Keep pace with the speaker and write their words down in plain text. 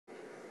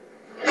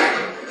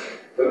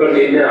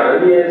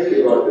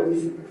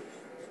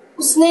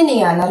उसने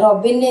नहीं आना,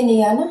 रॉबिन ने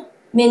नहीं आना,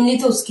 मेनली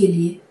तो उसके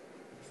लिए।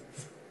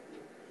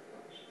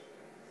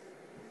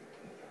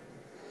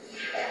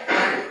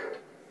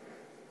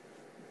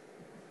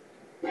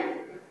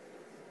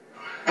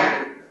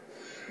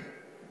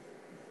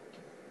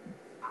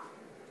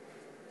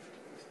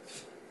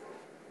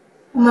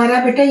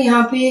 हमारा बेटा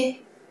यहाँ पे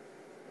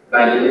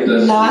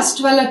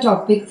लास्ट वाला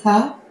टॉपिक था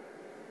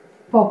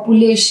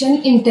पॉपुलेशन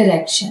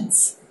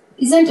इंटरैक्शंस,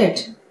 इजंट इट?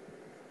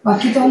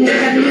 बाकी तो हमने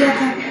कर लिया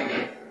था।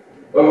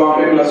 वहाँ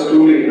पे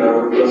 +2 लिखना,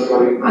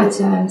 +1।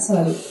 अच्छा, I am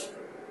sorry.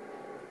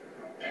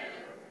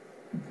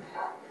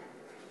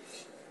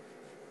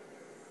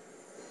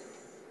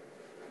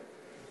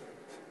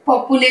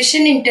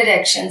 Population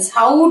interactions,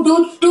 how do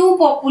to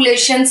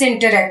populations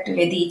interact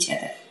with each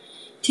other.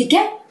 ठीक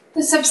है,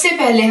 तो सबसे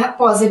पहले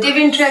पॉजिटिव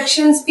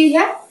इंटरेक्शंस भी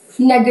है,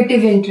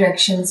 नेगेटिव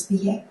इंटरेक्शंस भी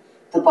है।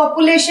 तो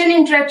पॉपुलेशन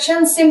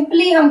इंटरेक्शन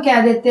सिंपली हम क्या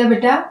देते हैं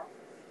बेटा,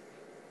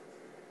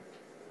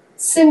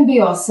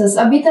 सिम्बियोसिस।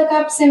 अभी तक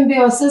आप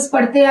सिम्बियोसिस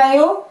पढ़ते आए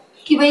हो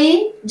कि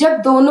भाई जब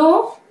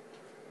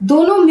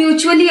दोनों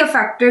म्यूचुअली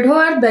अफेक्टेड हो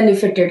और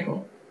बेनिफिटेड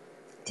हो।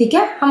 ठीक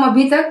है, हम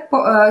अभी तक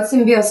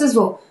सिम्बियोसिस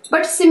हो,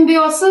 but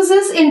symbiosis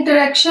is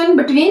interaction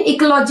between,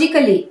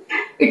 ecologically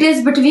it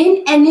is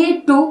between any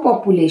two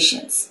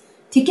populations.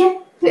 ठीक है,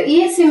 तो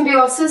ये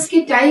सिम्बियोसिस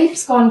की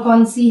टाइप्स कौन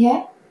कौन सी है?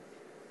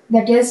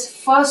 That is,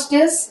 first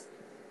is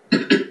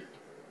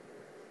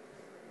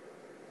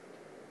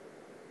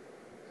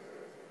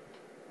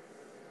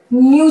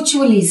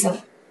mutualism.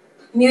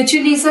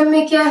 Mutualism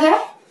में क्या है?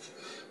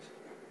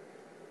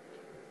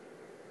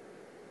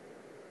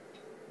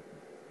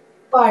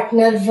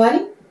 Partner 1,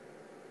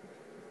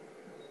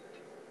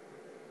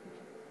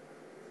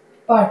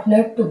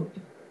 partner 2,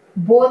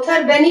 both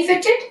are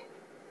benefited,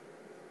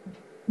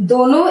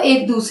 दोनों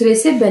एक दूसरे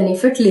से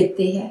बेनिफिट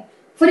लेते हैं।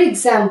 फॉर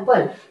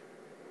एग्जाम्पल,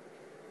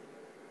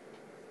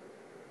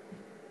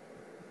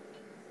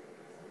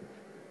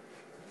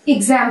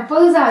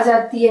 एग्जाम्पल्स आ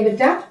जाती है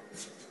बेटा,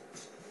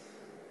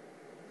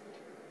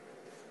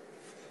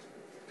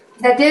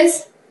 that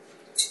is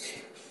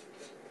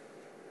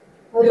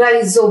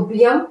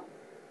rhizobium,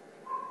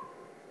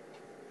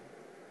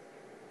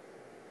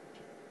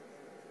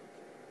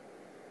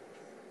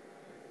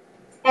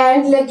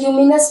 and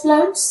leguminous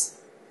plants.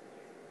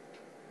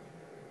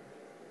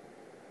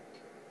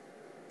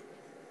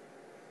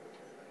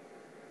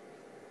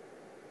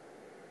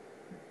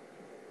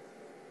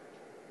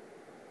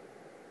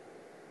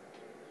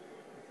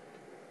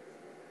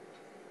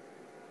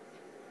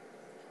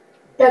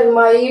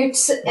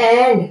 Termites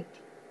and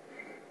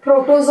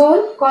protozoan,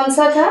 कौन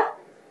सा था?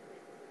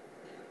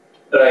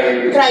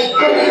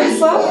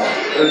 ट्राइकोनिम्फा।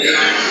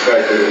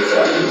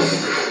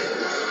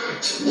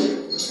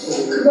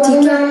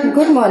 ठीक है,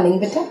 गुड मॉर्निंग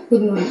बेटा,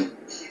 गुड मॉर्निंग।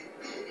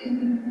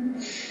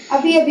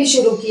 अभी अभी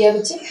शुरू किया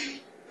बच्चे।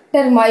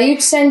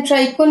 टर्माइट्स एंड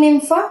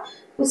ट्राइकोनिम्फा,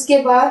 उसके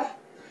बाद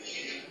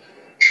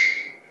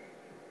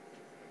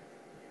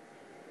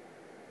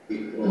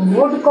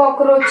वुड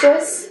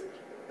कॉकरोचेस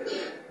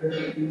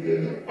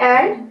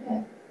एंड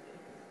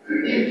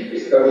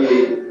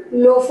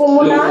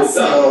लोफोमोनास।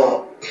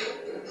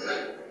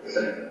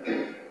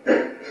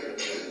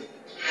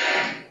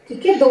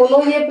 ठीक है,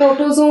 दोनों ये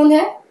प्रोटोजोन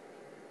है।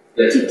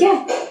 ठीक है,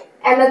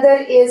 another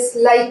is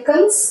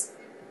lichens,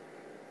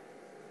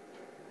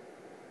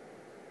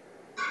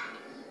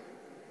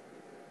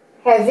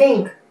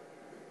 having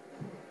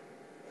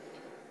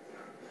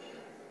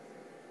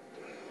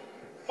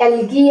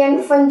algae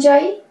and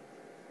fungi।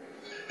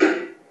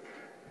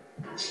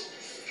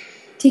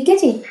 ठीक है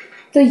जी,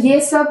 तो ये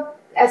सब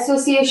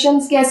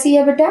एसोसिएशंस कैसी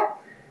है बेटा?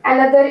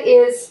 another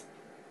is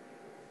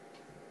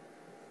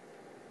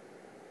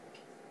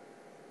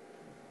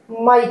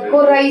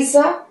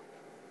mycorrhiza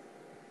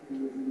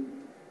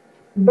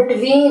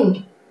between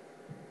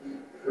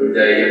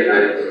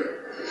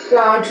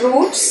plant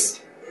roots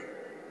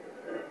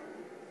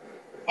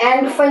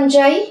and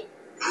fungi।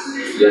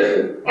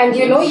 And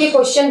you know, ये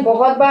क्वेश्चन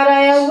बहुत बार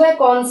आया हुआ है,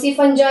 कौन सी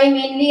फंजाई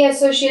मेनली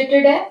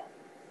एसोसिएटेड है?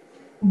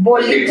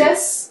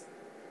 बोलिटस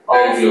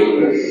ऑफ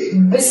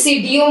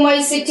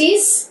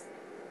Basidiomycetes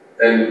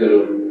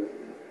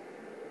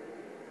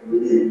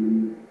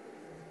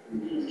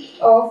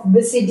of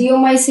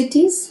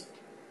Basidiomycetes।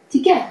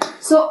 ठीक है,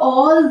 so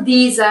all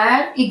these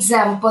are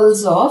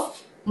examples of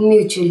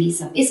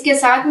mutualism. इसके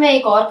साथ मैं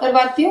एक और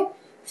करवाती हूँ,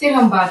 फिर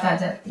हम बात आ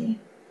जाती है।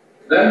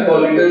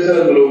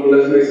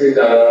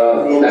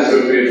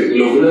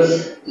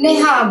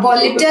 नहीं, हाँ,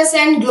 बॉलिटस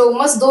एंड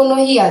ग्लोमस दोनों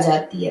ही आ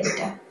जाती है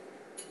बेटा,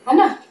 है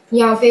ना।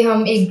 यहाँ पे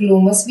हम एक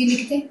ग्लोमस भी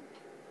लिखते हैं,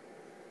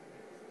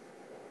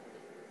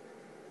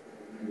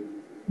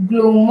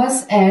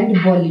 ग्लोमस एंड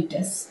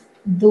बॉलिटस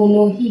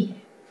दोनों ही है।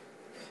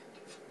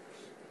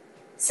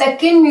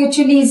 सेकेंड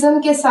म्यूचुअलिज्म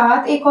के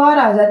साथ एक और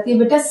आ जाती है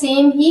बेटा,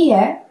 सेम ही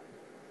है,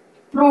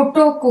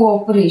 प्रोटो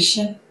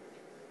कोऑपरेशन।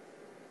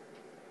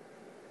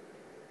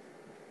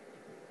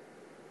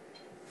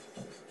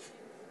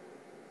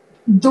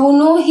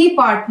 दोनों ही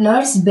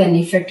पार्टनर्स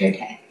बेनिफिटेड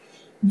है।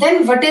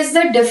 Then what is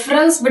the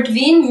difference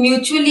between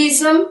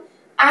mutualism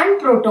and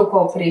proto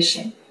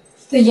cooperation.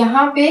 तो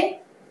यहां पे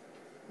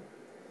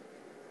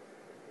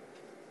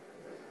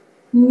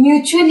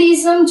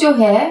म्यूचुअलिज्म जो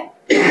है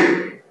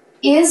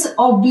is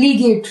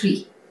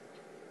obligatory,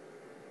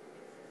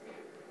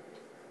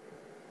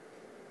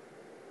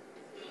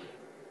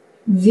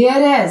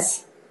 whereas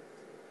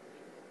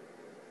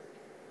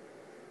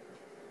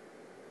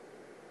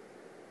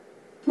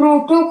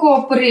proto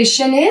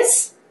cooperation is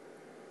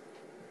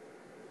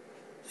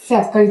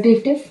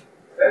facultative।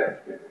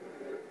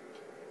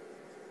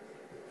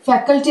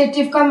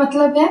 facultative का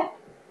मतलब है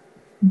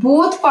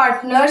both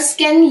partners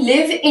can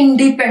live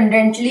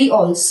independently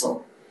also।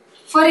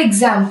 for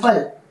example,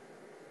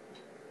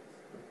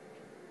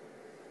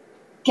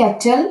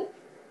 cattle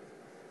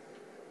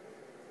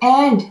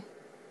and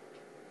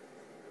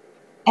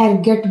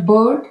ergot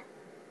bird।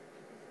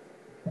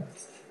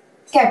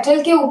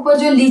 Cattle के ऊपर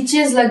जो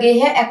लीचेस लगे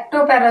हैं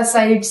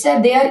एक्टोपैरासाइट्स है,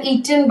 they are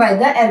eaten by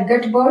the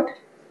एर्गट bird,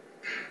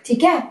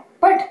 ठीक है।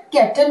 But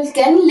cattle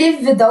can live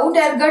without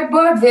एर्गट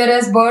bird, where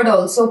as bird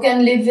also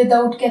can live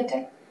without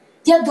cattle.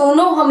 या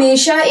दोनों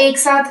हमेशा एक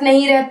साथ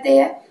नहीं रहते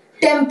हैं,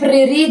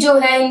 टेम्परेरी जो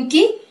है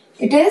इनकी,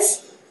 इट इज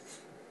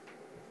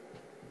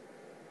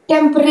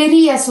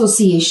टेम्परेरी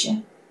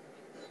एसोसिएशन।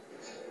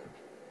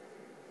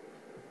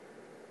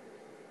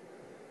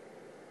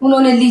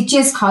 उन्होंने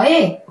लीचेस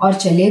खाए और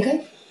चले गए।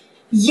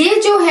 ये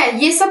जो है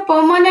ये सब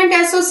परमानेंट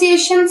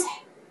एसोसिएशंस है,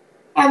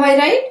 एम आई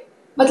राइट?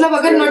 मतलब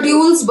अगर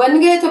नोड्यूल्स बन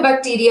गए तो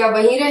बैक्टीरिया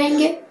वहीं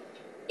रहेंगे।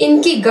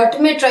 इनकी गट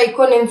में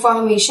ट्राइकोनिम्फा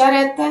हमेशा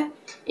रहता है,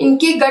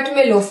 इनकी गट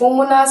में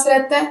लोफोमोनास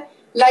रहता है।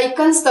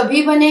 लाइकन्स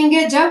तभी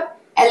बनेंगे जब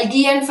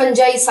एल्गी एंड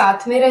फंजाई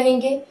साथ में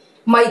रहेंगे।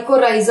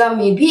 माइकोराइजा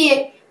में भी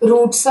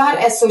roots are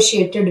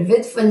associated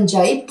with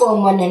fungi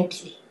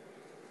permanently,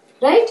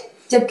 right?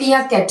 जबकि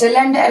यहाँ कैटल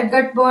एंड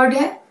एर्गट बर्ड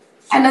है।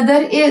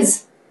 Another is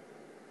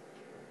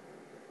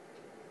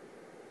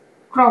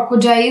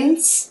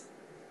crocodiles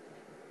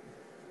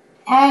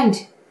and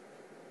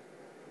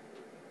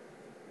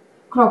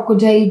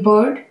crocodile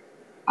bird।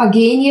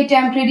 Again ये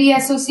टेम्परेरी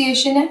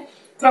एसोसिएशन है।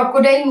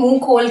 क्रोकोडाइल मुंह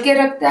खोल के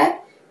रखता है,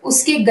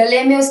 उसके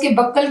गले में, उसके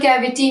बक्कल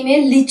कैविटी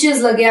में लीचेस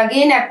लगे,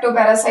 अगेन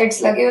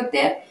एक्टोपैरासाइट्स लगे होते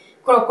हैं।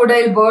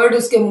 क्रोकोडाइल बर्ड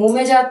उसके मुंह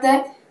में जाता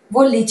है,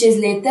 वो लीचेस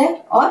लेता है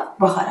और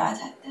बाहर आ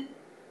जाता है।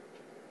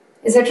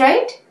 Is it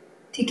right?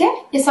 ठीक है,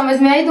 ये समझ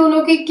में आई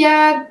दोनों की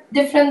क्या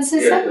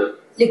डिफरेंसेस है?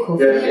 लिखो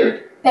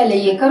फिर पहले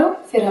ये करो,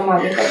 फिर हम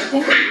आगे करते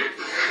हैं।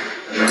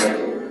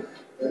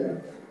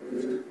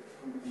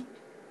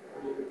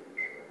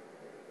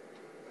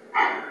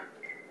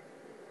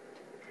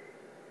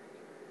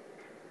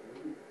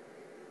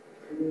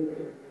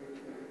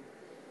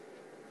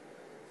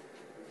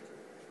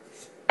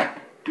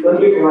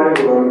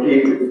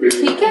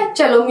 ठीक है,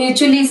 चलो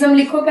म्यूचुअलिज्म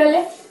लिखो पहले।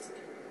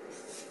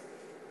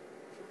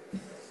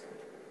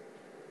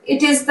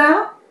 It is the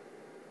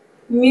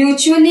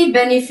mutually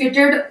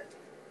benefited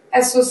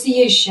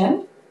association,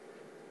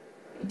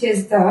 it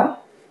is the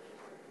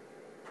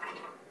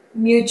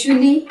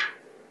mutually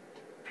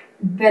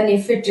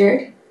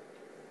benefited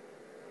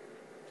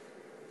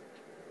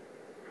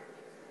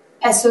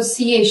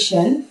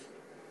association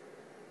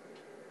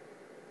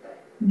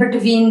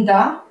between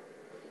the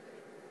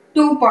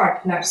two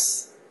partners,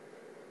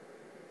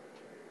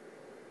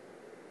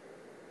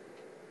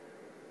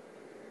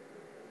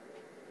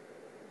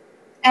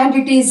 and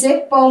it is a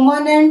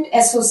permanent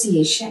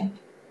association,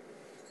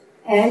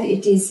 and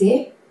it is a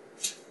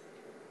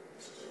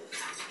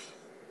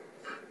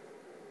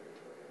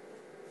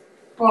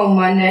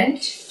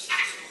permanent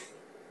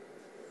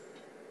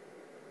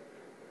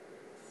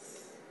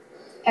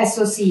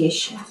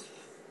association।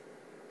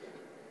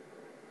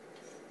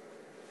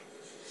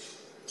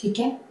 ठीक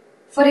है,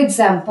 फॉर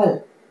एग्जाम्पल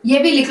ये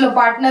भी लिख लो,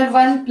 partner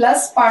 1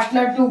 plus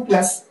partner 2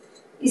 plus,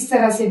 इस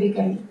तरह से भी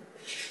कर लो।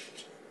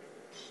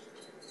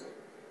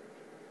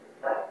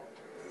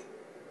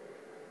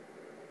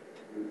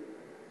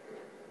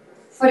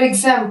 फॉर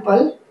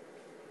एग्जाम्पल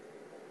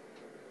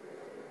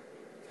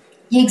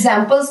ये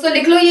एग्जाम्पल्स तो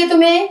लिख लो। ये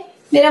तुम्हें,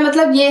 मेरा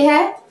मतलब ये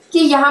है कि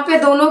यहाँ पे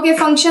दोनों के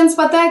फंक्शंस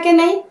पता है कि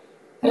नहीं?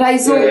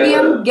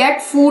 Rhizobium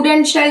get food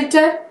and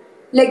shelter,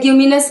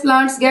 leguminous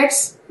plants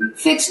gets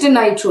fixed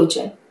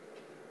nitrogen,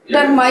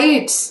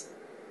 termites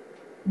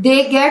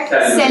they get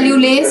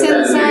cellulase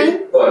enzyme,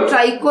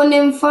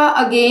 trichonympha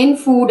again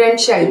food and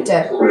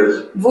shelter,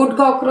 wood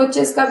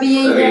cockroaches का भी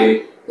यही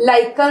है।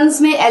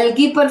 lichens में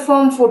algae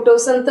perform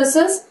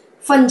photosynthesis,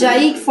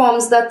 fungi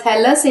forms the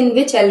thallus in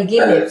which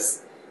algae lives।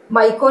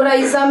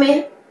 mycorrhiza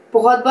में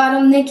बहुत बार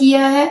हमने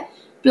किया है,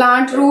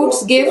 plant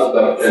roots give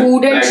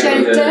food and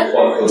shelter,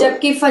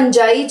 जबकि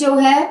fungi जो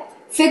है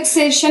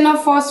fixation of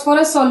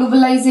phosphorus,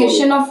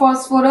 solubilization of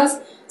phosphorus,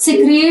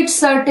 secretes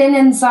certain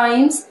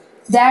enzymes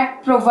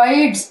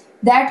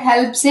that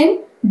helps in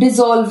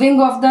dissolving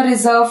of the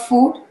reserve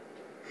food।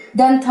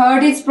 Then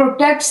third is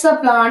protects the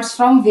plants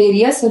from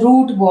various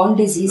root borne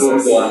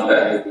diseases,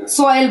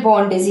 soil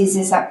borne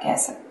diseases आप कह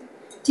सकते।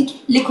 ठीक है,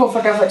 लिखो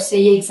फटाफट से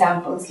ये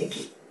examples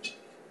लिखिए।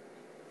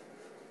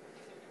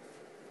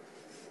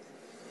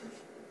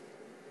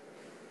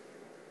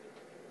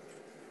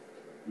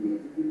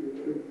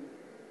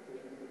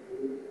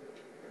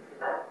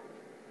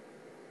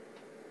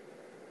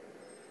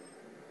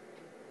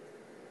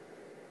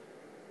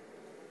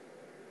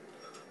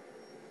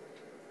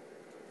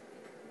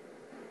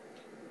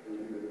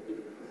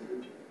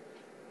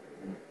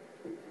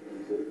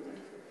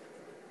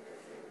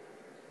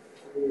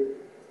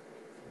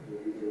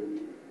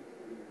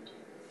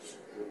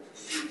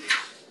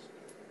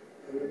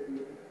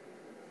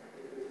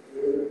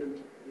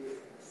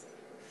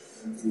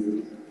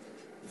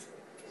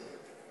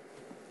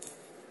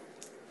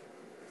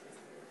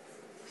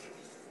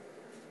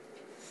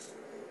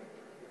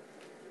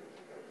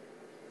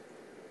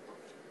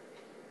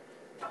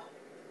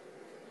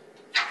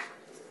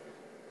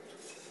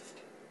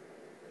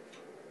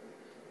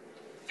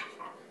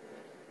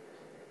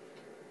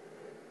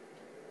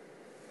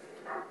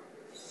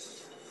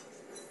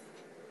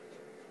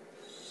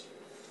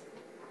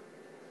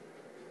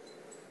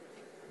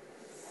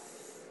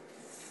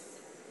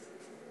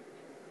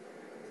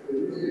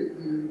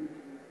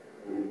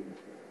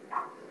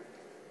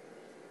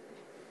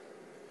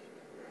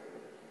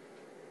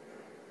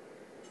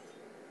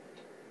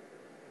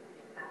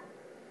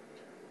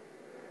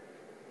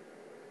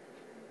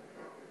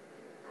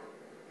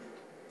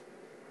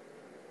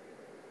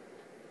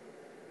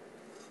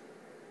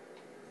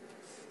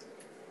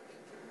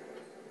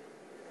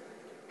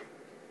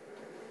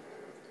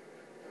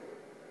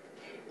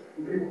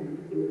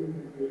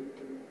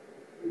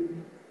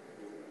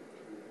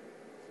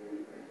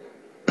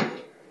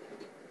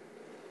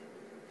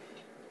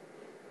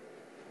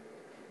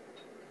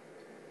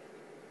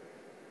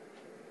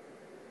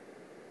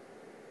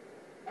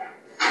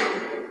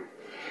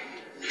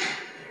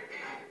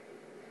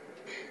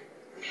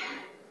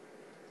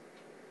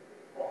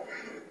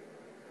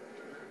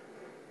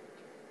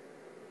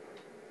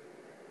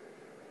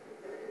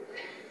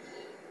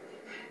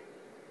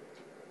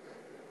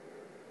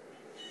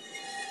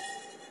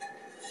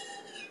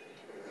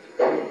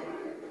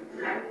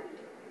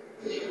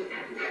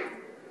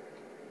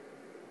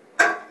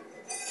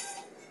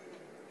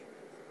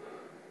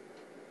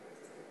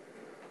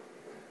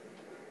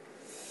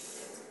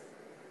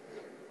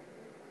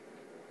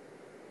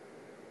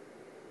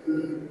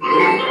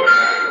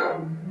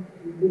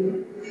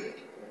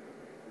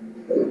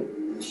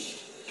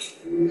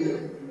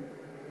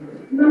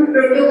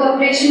 प्रोटो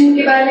कॉपरेशन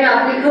के बारे में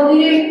आप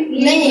लिखोगे?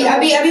 नहीं,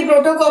 अभी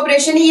प्रोटो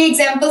कॉपरेशन ही, ये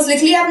एग्जांपल्स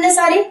लिख लिया आपने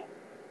सारी,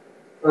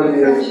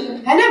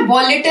 है ना।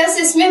 बॉलिटस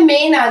इसमें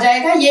मेन आ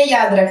जाएगा, ये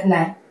याद रखना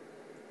है।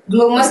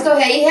 ग्लोमस तो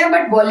है ही है,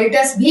 बट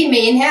बॉलिटस भी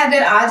मेन है।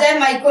 अगर आ जाए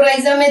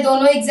माइकोराइजा में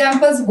दोनों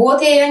examples,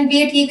 both A and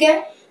B, ठीक है।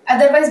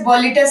 अदरवाइज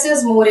बॉलिटस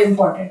इज मोर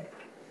इम्पोर्टेंट,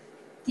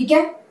 ठीक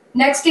है।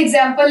 नेक्स्ट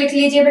एग्जांपल लिख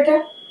लीजिए बेटा।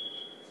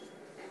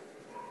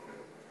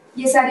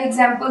 ये सारे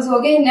एग्जांपल्स हो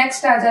गए।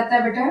 नेक्स्ट आ जाता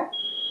है बेटा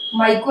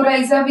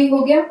माइकोराइजा भी हो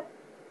गया,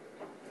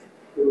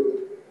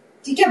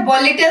 ठीक है।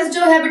 बॉलिटस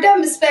जो है बेटा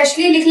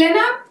स्पेशली लिख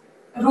लेना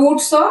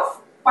रूट्स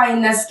ऑफ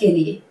पाइनस के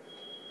लिए,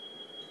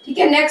 ठीक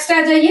है। नेक्स्ट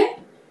आ जाइए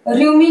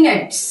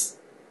रूमिनेंट्स।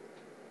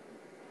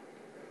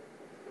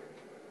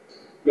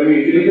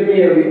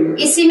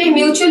 इसी में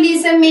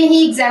म्यूचुअलिज्म में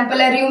ही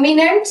एग्जांपल है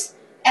ruminants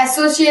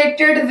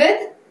associated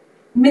with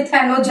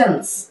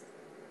methanogens,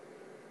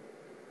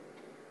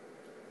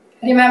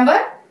 remember?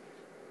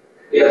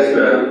 Yes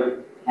ma'am.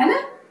 है ना।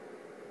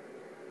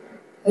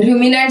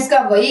 रूमिनेंट्स का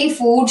वही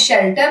फूड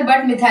शेल्टर,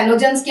 बट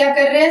मिथेनोजेंस क्या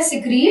कर रहे हैं?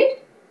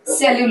 सिक्रीट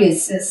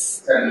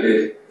सेल्यूलेसिस।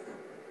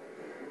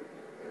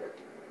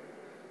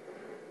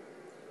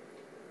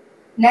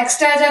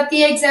 नेक्स्ट आ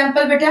जाती है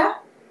एग्जांपल बेटा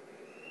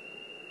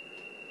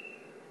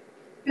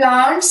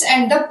plants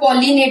and the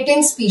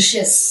pollinating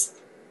species.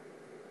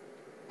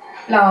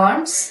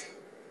 Plants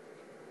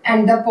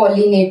and the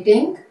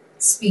pollinating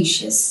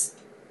species.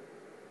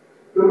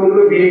 तो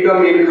मतलब बी का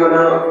मेन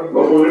खाना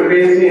पोलन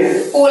ग्रेन्स ही है।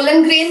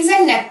 Pollen grains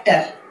and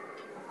nectar.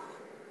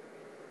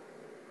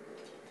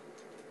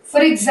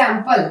 For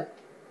example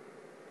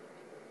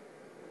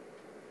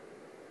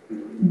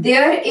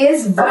there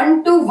is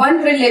one-to-one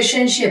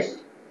relationship.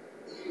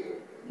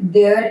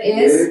 There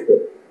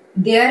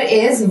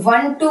is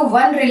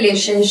one-to-one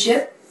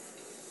relationship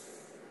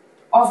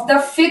of the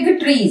fig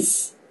trees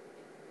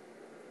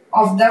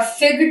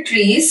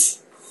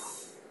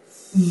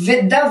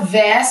with the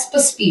wasp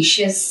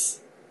species.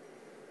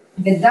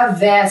 With the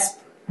wasp,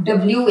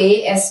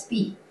 WASP.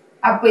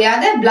 आपको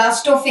याद है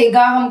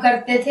Blastophaga हम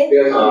करते थे,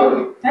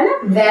 है ना?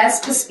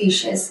 wasp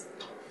species.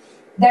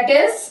 That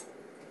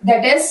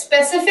is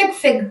specific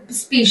fig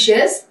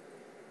species.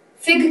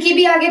 Fig की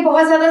भी आगे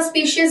बहुत ज्यादा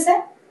स्पीशीज है।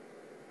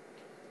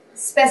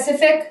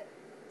 स्पेसिफिक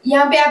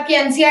यहाँ पे आपकी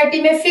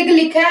एनसीईआरटी में फिग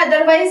लिखा है,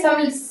 अदरवाइज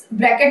हम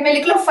ब्रैकेट में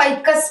लिख लो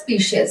ficus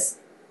species.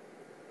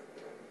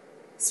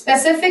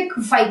 Specific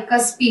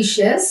ficus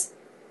species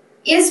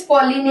is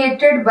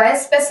pollinated by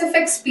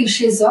specific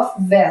species of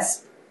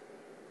wasp.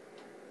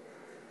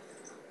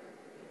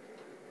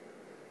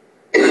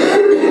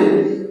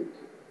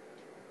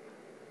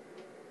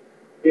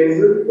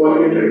 Is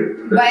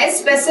pollinated by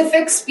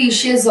specific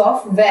species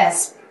of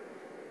wasp.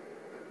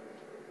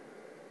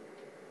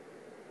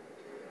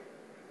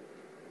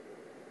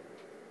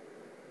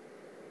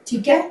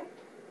 ठीक है?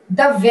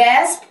 The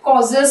wasp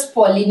causes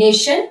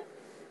pollination.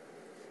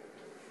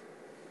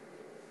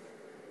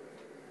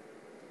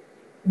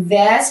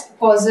 Wasp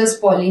causes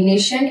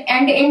pollination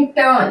and in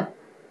turn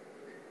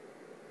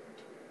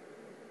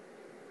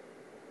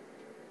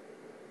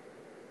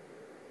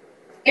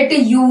it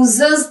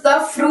uses the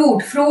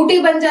fruit. Fruit ही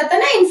बन जाता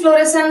है ना,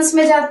 inflorescence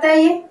में जाता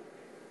है ये.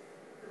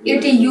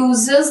 It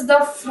uses the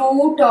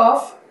fruit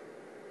of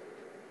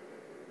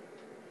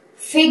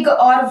fig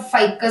or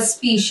ficus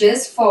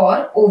species for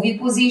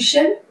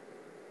oviposition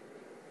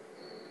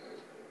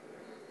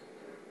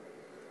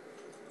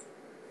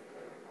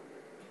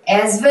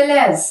as well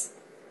as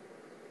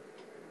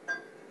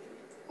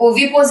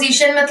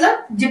oviposition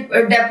मतलब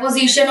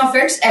deposition of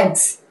its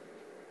eggs,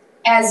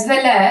 as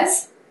well as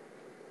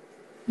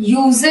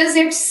uses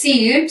its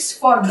seeds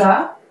for the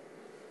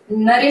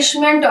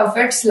nourishment of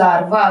its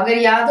larva. अगर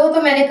याद हो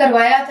तो मैंने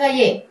करवाया था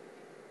ये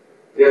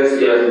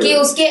कि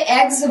उसके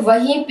एग्स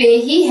वहीं पे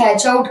ही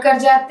हैच आउट कर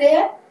जाते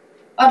हैं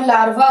और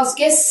लार्वा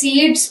उसके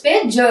सीड्स पे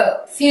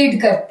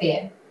फीड करते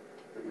हैं।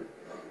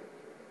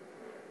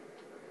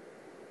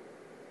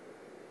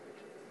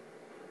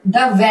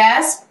 The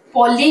wasp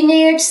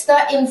pollinates the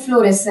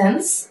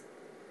inflorescence.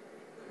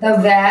 The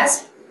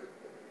wasp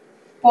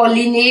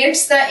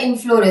pollinates the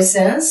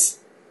inflorescence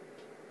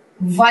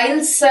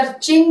while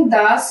searching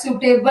the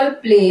suitable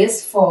place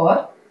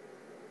for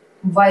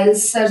while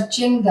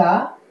searching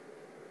the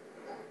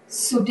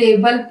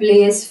suitable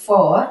place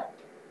for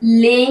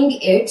laying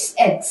its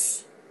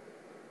eggs.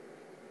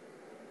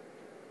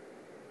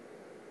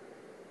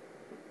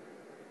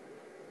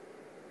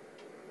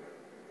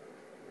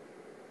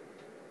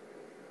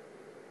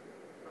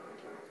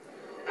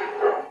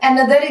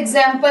 Another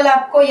example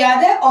आपको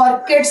याद है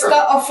ऑर्किड्स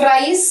का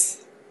ऑफ्राइस?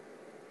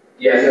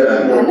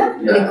 है ना?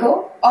 लिखो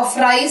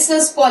ऑफ्राइस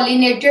is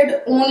pollinated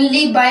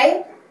only by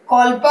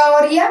कॉल्पा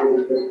ऑरिया.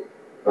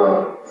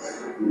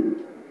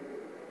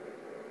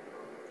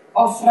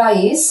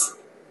 ऑफ्राइस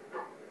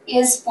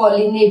is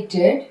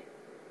pollinated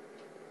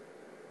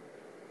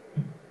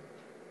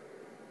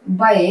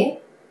by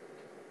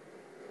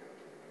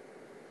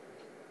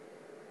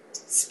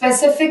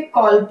specific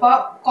कॉल्पा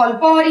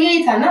ऑरिया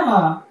ही था ना?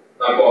 हाँ,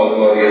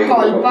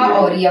 कॉल्पा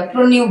ऑरिया,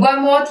 प्रोन्यूबा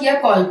मॉथ या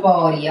कॉल्पा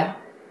ऑरिया.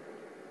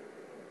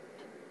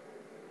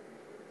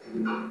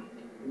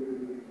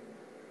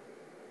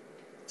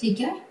 ठीक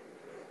है,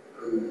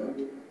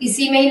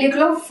 इसी में ही लिख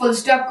लो फुल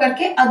स्टॉप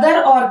करके.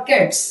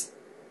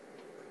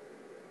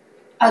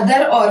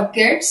 Other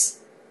orchids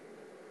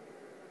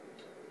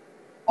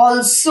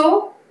also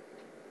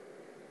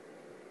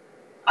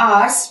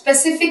are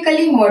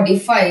specifically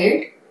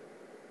modified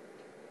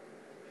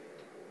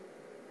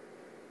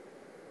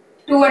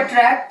to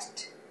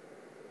attract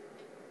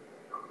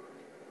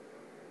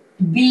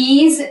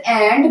bees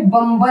and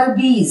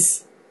bumblebees.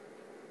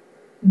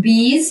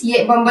 Bees,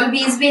 ये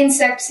bumblebees भी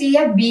insects ही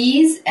है.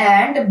 Bees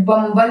and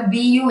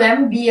bumblebee,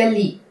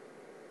 BUMBLE,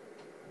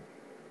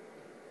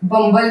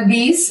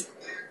 bumblebees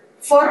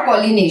for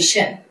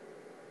pollination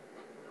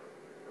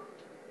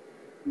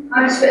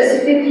are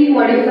specifically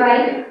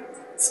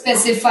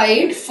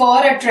specified for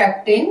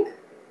attracting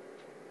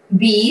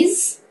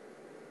bees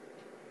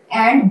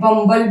and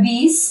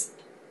bumblebees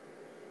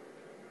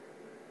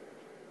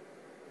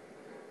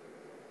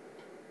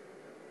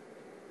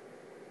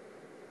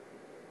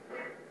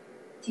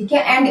ठीक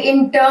है, and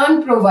in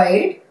turn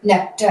provide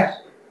nectar.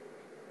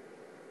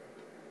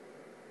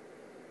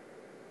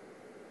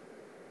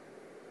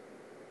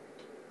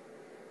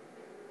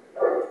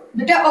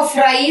 बेटा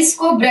ऑफ्राइस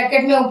को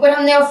bracket में ऊपर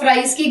हमने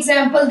ऑफ्राइस की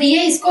एग्जांपल दी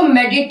है, इसको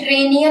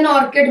मेडिटेरेनियन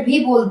ऑर्किड भी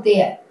बोलते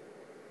हैं.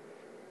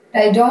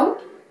 Write down.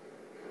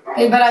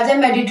 कई बार आ जाए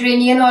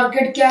मेडिटेरेनियन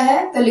ऑर्किड क्या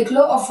है तो लिख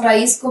लो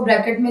ऑफ्राइस को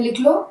ब्रैकेट में लिख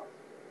लो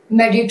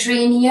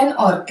Mediterranean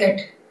orchid.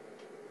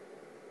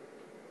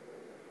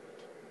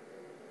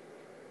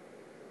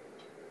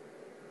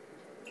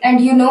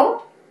 And you know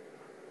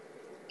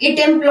it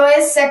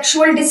employees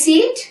sexual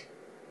deceit.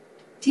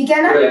 ठीक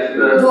है ना,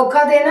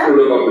 धोखा देना.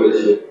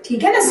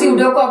 ठीक है ना,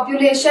 स्यूडो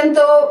कॉपुलेशन.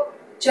 तो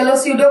चलो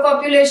स्यूडो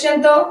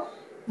कॉपुलेशन तो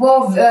वो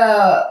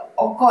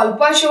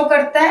कॉल्पा शो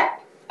करता है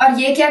और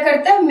ये क्या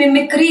करता है,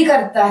 मिमिक्री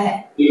करता है.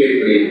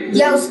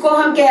 या उसको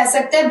हम कह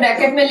सकते हैं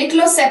ब्रैकेट में लिख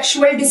लो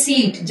सेक्सुअल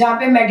डिसीट. जहां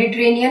पे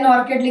मेडिटेरेनियन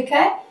ऑर्किड लिखा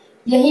है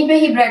यहीं पे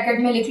ही ब्रैकेट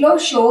में लिख लो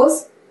शोज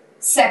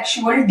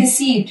सेक्सुअल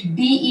डिसीट,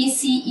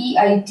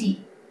 DECEIT.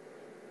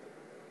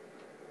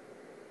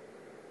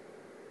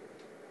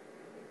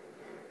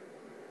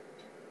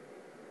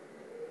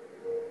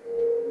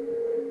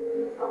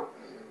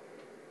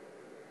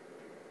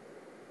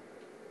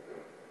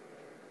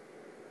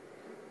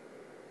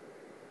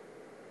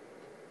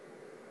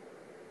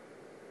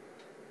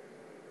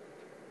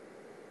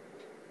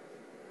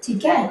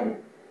 ठीक है,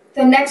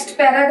 तो नेक्स्ट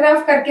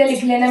पैराग्राफ करके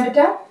लिख लेना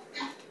बेटा.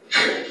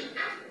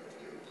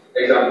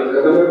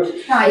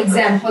 हाँ,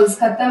 एग्जाम्पल्स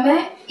खत्म है.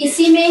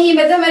 इसी में ही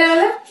बेटा मेरा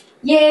वाला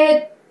ये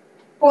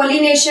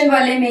पॉलिनेशन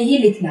वाले में ही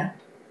लिखना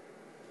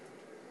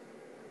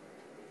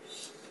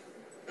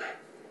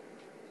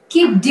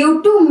कि due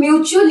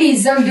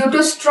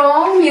to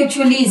strong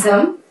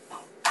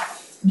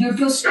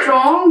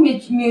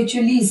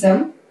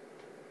mutualism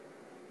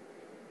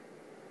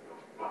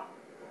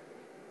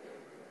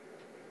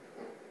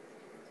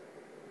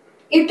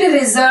it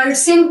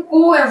results in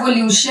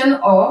co-evolution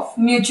of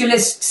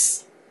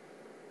mutualists.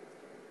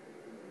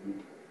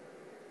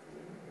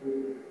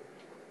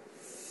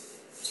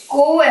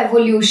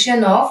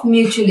 Co-evolution of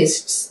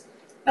mutualists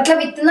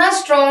मतलब इतना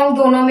स्ट्रॉन्ग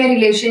दोनों में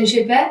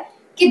रिलेशनशिप है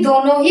कि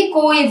दोनों ही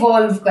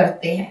को-इवॉल्व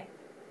करते हैं.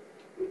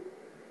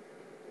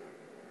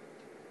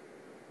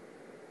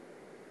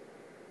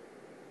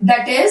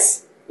 That is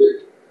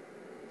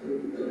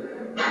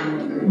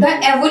the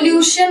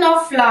evolution of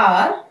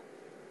flower.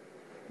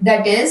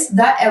 That is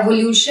the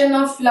evolution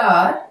of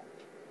flower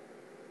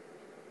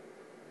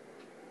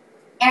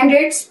and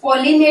its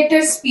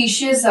pollinator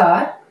species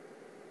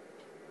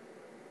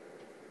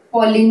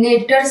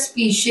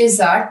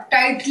are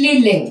tightly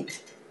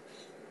linked.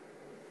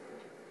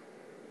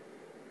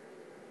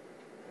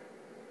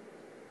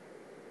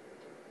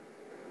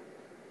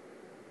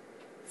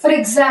 For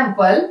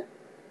example,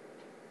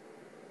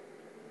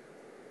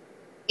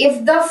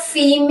 if the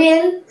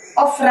female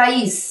of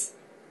rice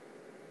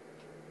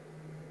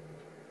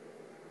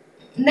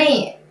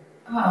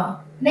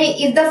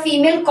if the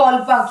female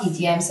कॉल्पा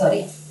कीजिए, I am sorry,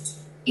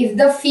 if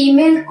the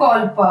female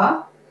कॉल्पा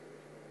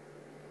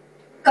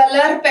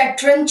colour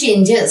pattern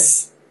changes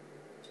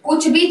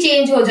कुछ भी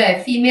change हो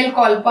जाए, female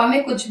कॉल्पा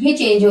में कुछ भी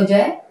change हो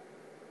जाए,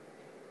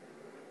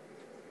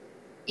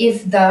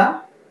 if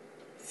the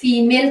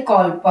female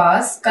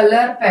कॉल्पा's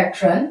color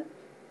pattern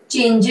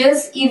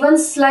changes even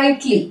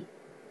slightly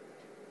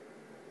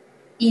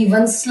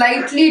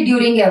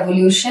during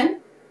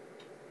evolution,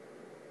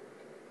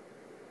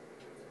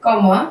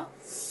 comma,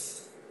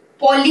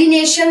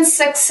 pollination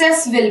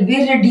success will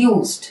be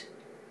reduced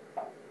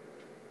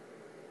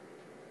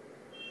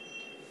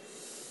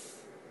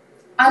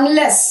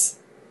unless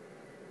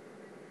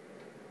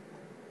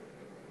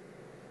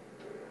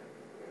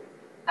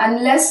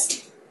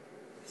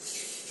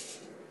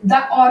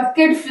the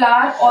orchid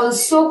flower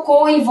also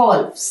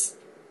co-evolves.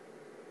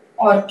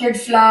 Orchid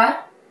flower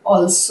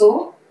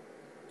also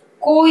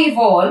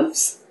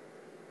co-evolves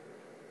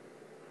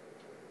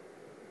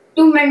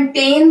to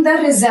maintain the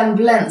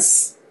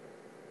resemblance.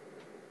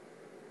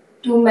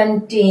 Of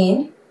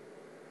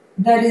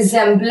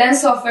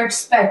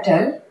its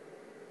petal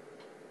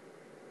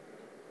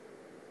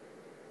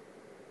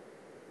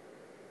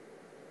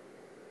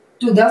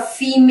to the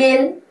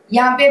female.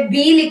 यहाँ पे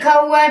B लिखा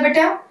हुआ है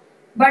बेटा,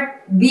 but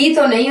B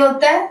तो नहीं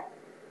होता है,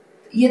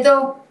 ये तो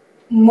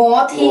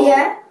मौत ही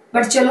है,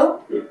 बट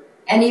चलो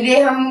एनीवे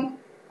हम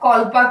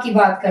कॉल्पा की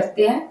बात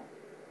करते हैं.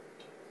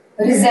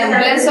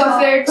 Resemblance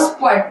of its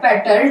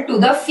petal to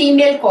the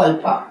female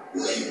कॉल्पा.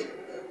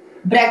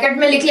 Bracket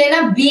में लिख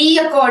लेना be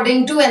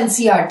according to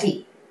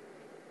NCERT.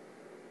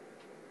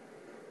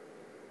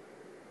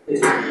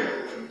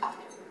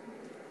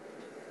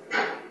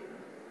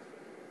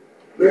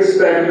 Which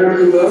pattern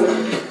to the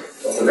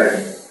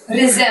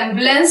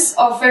resemblance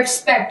of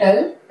its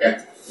petal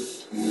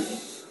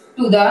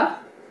to the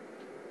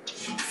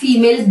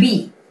female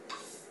bee.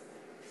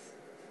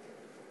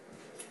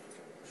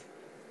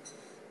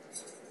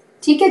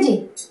 ठीक है जी.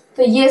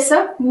 तो ये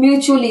सब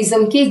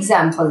म्यूचुअलिज्म के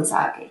एग्जाम्पल्स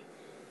आ गए.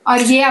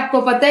 और ये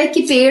आपको पता है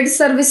कि पेड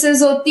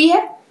सर्विसेज होती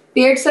है.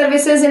 Paid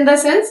services in the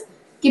sense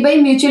कि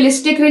भाई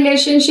म्यूचुअलिस्टिक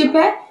रिलेशनशिप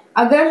है.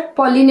 अगर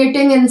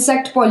पॉलिनेटिंग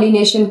इंसेक्ट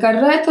पॉलिनेशन कर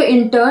रहा है तो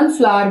इंटर्न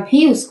फ्लावर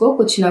भी उसको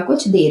कुछ ना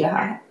कुछ दे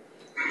रहा है.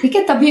 ठीक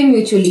है, तभी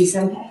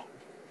म्यूचुअलिज्म है.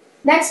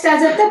 नेक्स्ट आ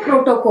जाता है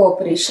proto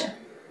cooperation.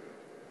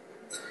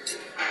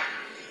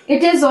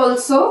 It is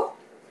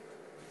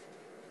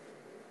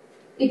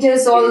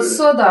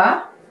also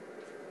the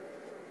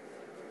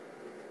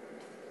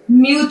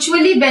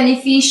mutually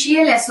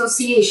beneficial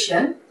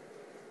association.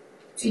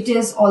 It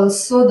is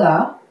also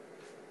the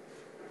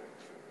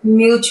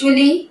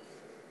mutually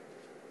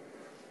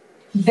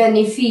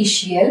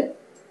beneficial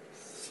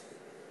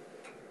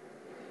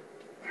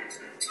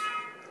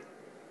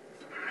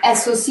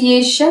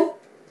association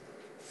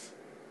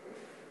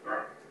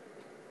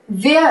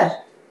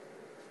where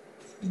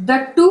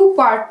the two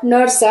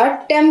partners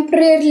are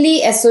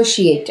temporarily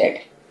associated.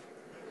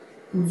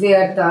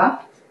 Where the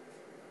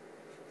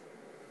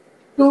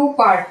two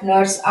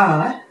partners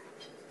are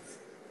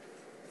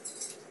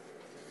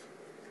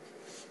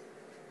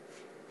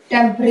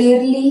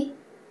temporarily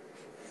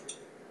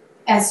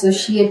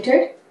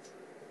associated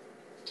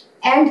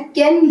and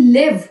can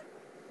live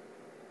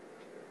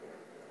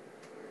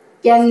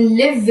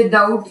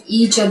without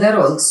each other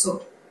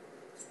also.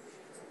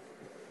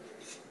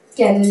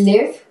 Can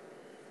live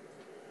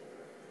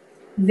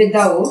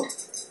without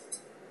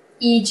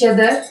each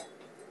other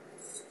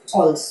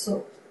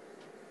also.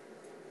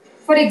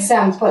 For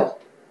example,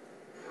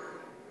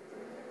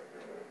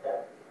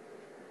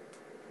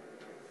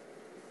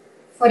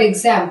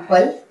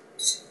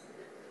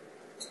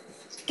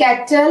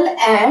 cattle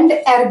and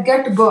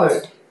ergot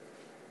bird.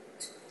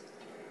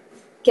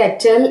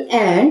 Cattle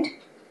and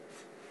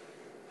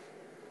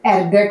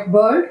ergot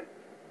bird.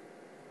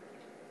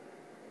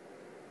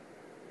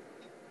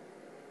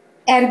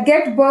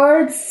 Ergot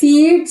bird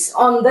feeds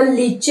on the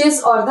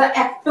leeches or the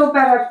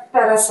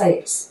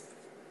ectoparasites.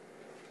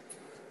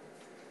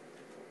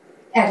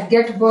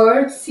 Ergot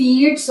bird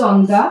feeds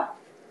on the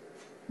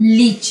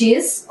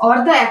leeches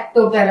or the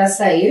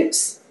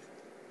ectoparasites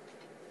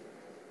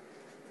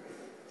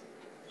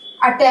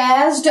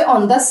attached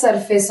on the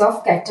surface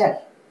of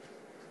cattle.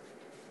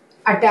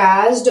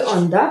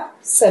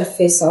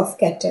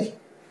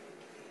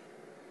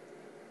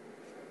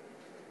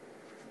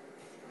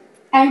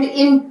 And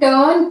in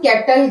turn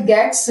cattle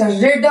gets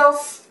rid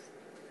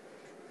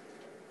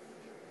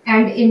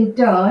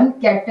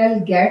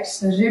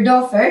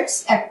of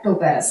its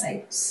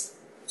ectoparasites.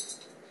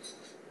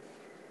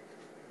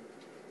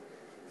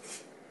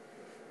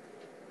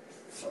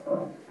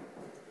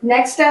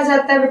 Next आ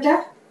जाता है बेटा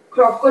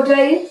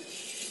crocodile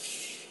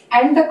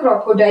and the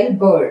crocodile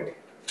bird.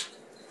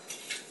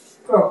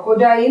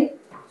 Crocodile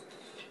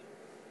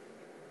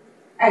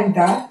and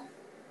the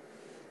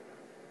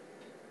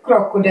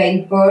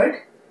crocodile bird.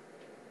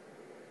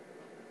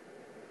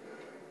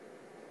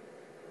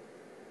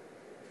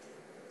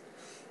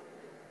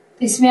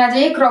 इसमें आ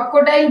जाइए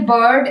crocodile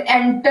bird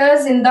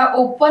enters in the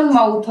open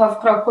mouth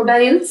of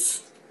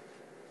crocodiles.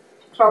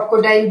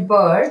 Crocodile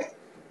bird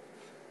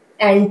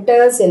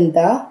enters in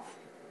the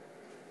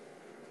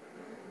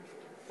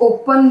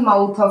open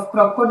mouth of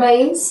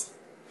crocodiles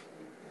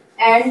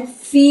and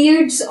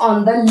feeds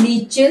on the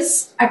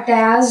leeches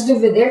attached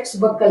with its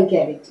buccal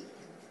cavity.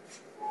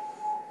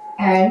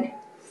 And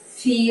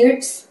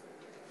feeds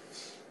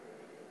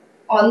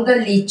on the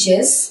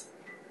leeches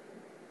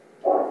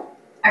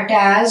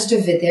attached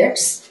with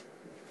its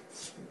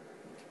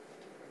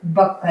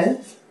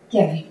buccal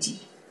cavity.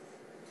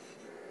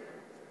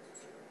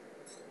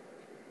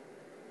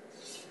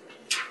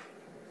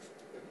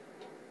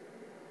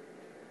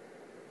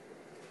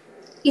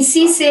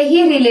 इसी से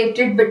ही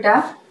related बेटा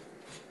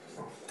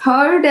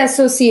third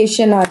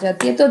association आ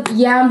जाती है, तो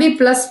यहां भी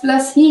plus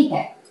plus ही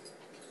है,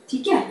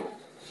 ठीक है।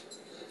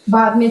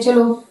 बाद में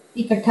चलो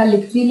इकट्ठा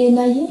लिख भी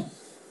लेना। ये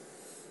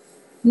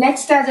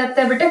नेक्स्ट आ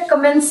जाता है बेटा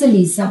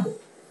कमेंसलिज्म।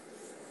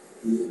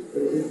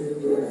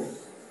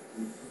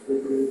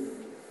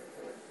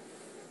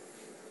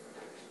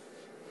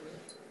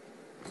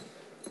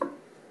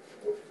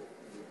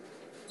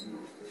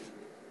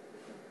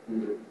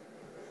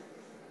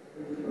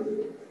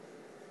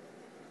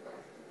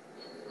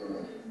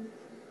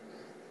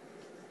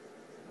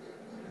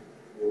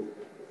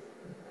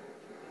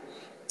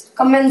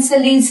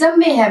 कमेंसलिज्म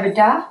में है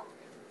बेटा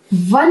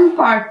one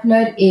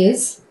partner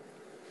is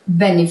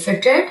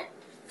benefited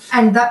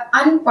and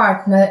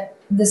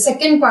the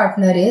second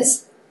partner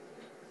is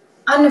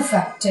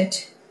unaffected.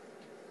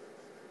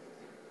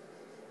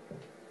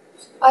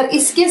 और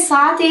इसके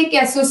साथ एक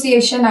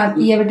एसोसिएशन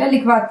आती है बेटा,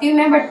 लिखवाती हूं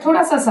मैं बट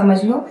थोड़ा सा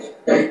समझ लो।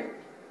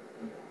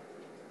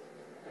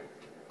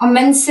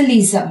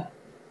 अमेंसलिज्म,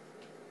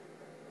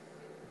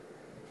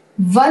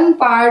 वन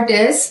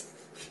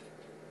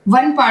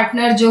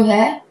पार्टनर जो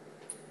है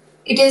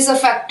इट इज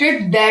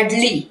अफेक्टेड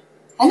बैडली,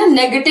 है ना,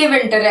 नेगेटिव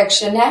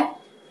इंटरेक्शन है,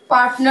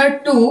 पार्टनर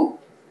टू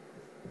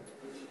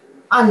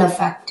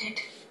अनअफेक्टेड,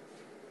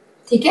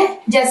 ठीक है।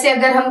 जैसे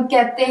अगर हम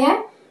कहते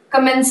हैं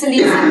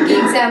कमेंसलिज्म की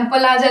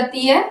एग्जांपल आ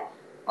जाती है,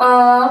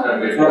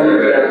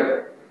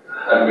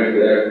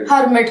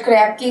 हर्मिट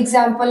क्रैब की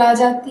एग्जांपल आ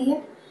जाती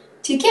है,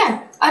 ठीक है।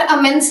 और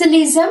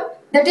अमेंसलिज्म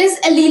दैट इज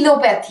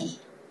एलीलोपैथी,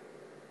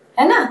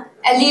 है ना,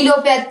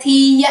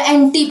 एलीलोपैथी या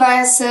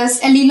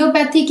एंटीबायोसिस।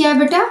 एलीलोपैथी क्या है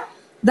बेटा?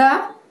 The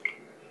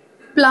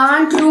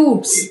plant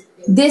roots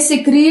they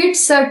secrete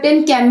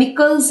certain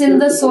chemicals in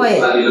the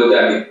soil,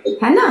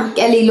 है ना,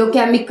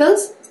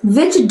 एलीलोकेमिकल्स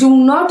which do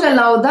not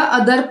allow the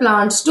other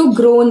plants to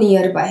grow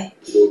near by,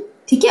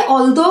 ठीक है।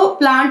 ऑल्दो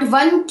प्लांट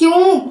वन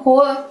क्यों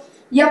हो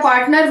या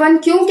पार्टनर वन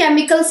क्यों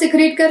केमिकल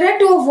सिक्रीट कर रहा है?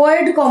 टू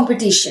अवॉइड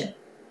कॉम्पिटिशन,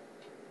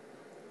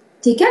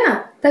 ठीक है ना,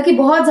 ताकि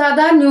बहुत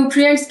ज्यादा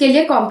न्यूट्रिएंट्स के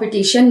लिए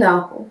कंपटीशन ना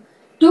हो।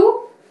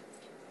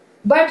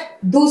 बट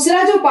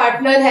दूसरा जो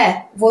पार्टनर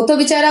है वो तो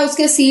बेचारा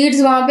उसके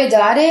सीड्स वहां पे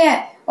जा रहे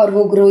हैं और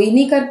वो ग्रो ही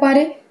नहीं कर पा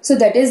रहे, so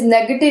that is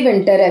negative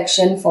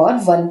interaction for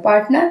one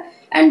partner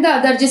and the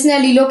other. जिसने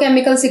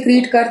एलीलोकेमिकल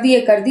सिक्रीट कर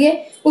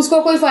दिए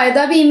उसको कोई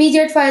फायदा भी,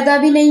 इमीडिएट फायदा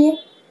भी नहीं है,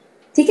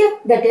 ठीक है।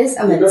 दैट इज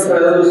है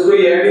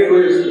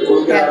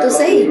तो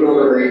सही,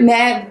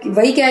 मैं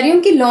वही कह रही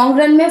हूँ कि लॉन्ग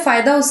रन में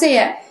फायदा उसे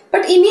है,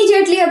 बट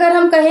इमीडिएटली अगर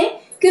हम कहें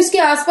कि उसके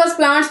आसपास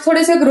प्लांट्स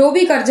थोड़े से ग्रो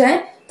भी कर जाएं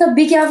तब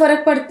भी क्या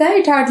फर्क पड़ता है?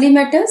 इट हार्डली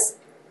मैटर्स,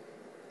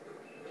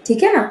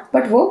 ठीक है ना,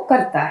 बट वो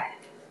करता है,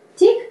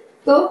 ठीक।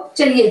 तो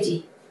चलिए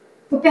जी,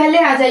 तो पहले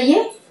आ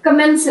जाइए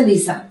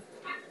commensalism.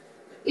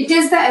 It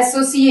is the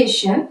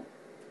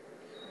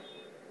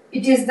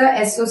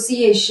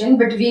association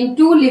between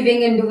two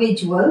living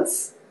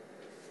individuals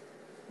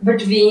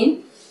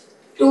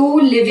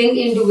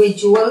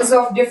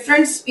of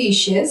different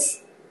species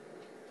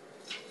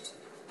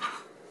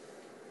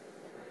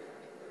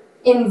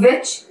in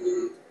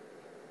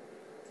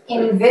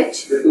which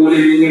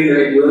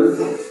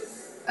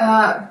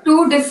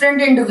two different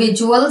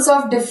individuals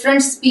of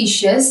different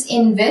species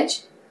in which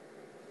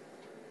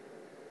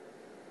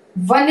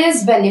one is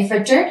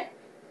benefited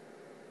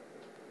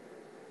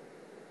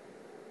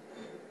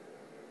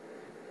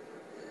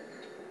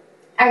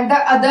and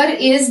the other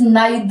is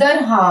neither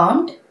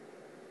harmed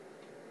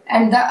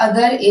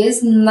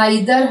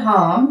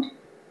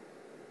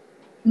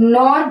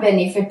nor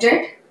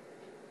benefited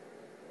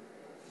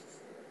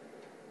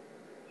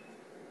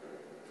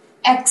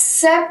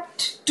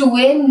accept to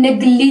A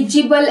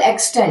negligible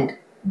extent.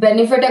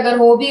 Benefit अगर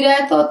हो भी रहा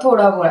है तो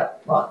थोड़ा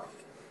बहुत,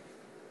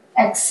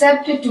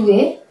 accept to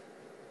A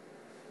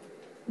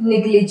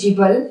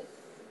negligible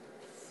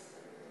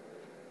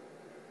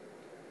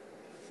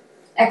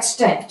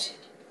extent.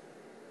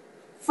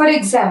 For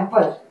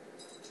example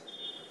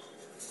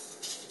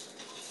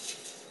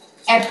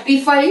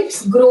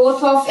epiphytes,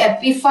 growth of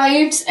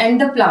epiphytes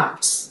and the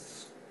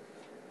plants.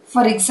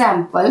 For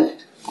example,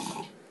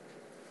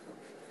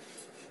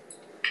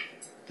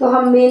 तो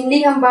हम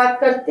मेनली बात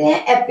करते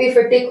हैं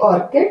एपिफिटिक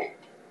ऑर्किड।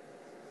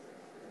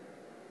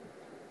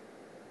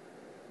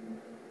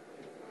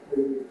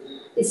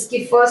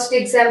 इसकी फर्स्ट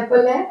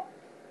एग्जांपल है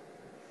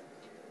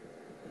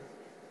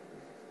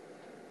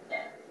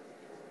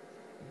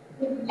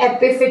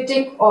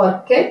epiphytic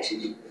orchid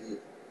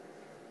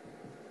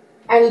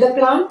and the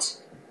plant.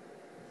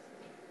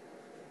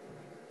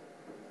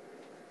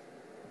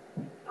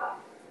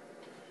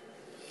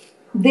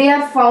 They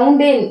are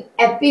found in,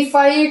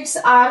 epiphytes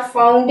are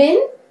found in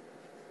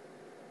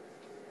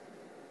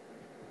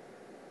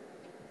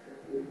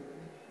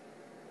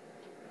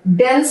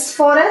dense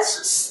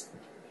forests,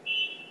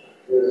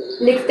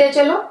 लिखते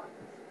चलो.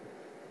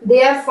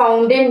 They are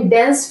found in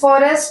dense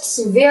forests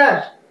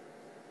where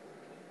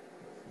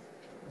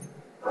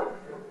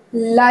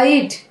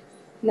light,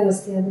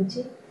 नमस्ते Aditya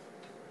ji,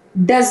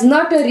 does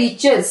not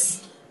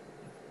reaches,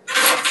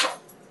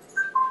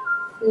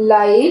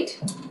 light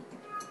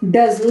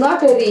does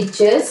not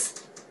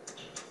reaches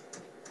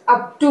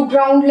up to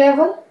ground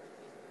level.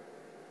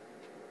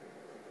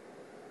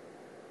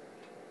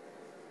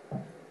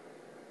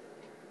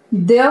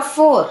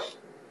 Therefore,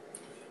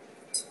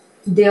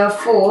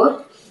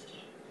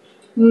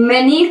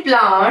 many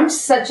plants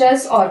such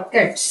as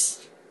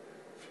orchids,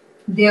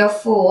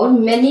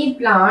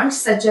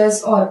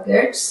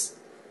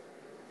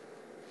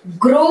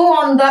 grow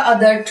on the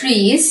other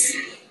trees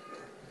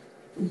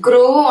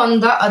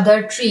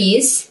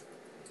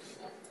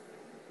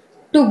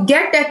to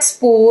get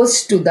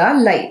exposed to the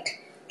light.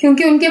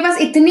 क्योंकि उनके पास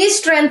इतनी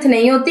strength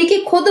नहीं होती कि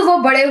खुद वो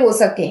बड़े हो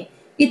सके,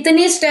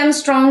 इतनी स्टेम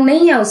स्ट्रांग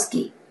नहीं है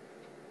उसकी.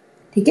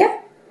 ठीक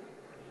है,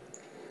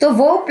 तो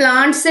वो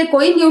प्लांट से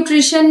कोई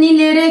न्यूट्रिशन नहीं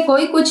ले रहे,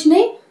 कोई कुछ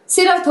नहीं,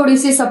 सिर्फ थोड़ी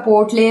सी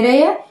सपोर्ट ले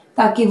रहे हैं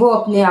ताकि वो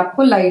अपने आप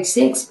को लाइट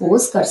से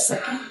एक्सपोज कर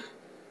सके.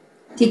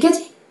 ठीक है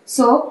जी.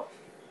 So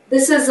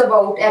this is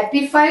about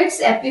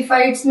epiphytes.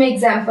 Epiphytes में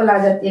एग्जांपल आ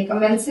जाती है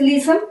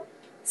कमेंसलिज्म.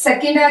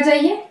 सेकंड आ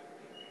जाइए,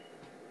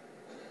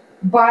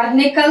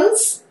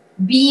 barnacles,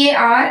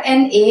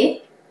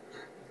 BARNACLES,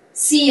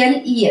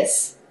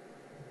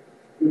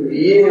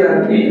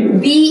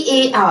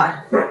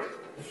 BAR.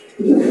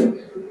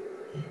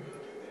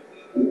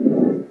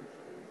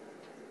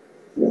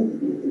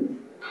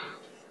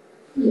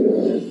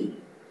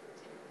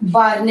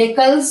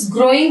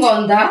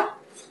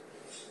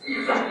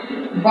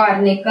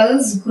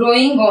 Barnacles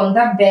growing on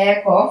the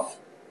back of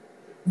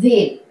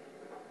whale.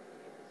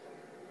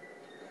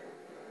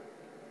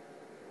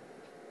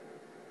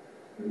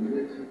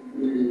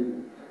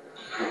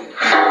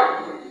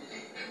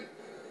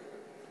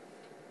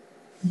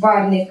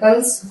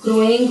 Barnacles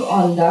growing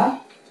on the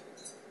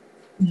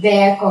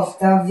back of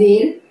the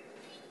whale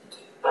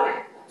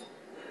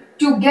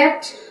to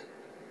get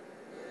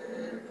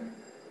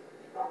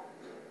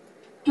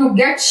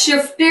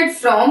shifted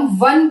from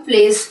one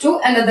place to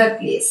another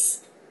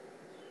place.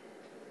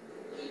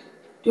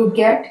 To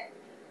get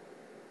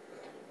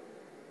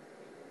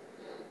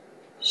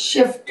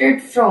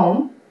shifted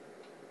from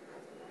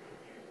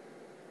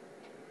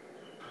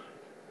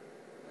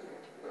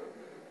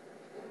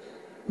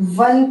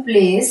one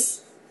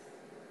place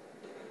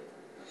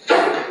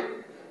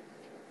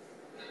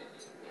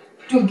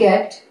to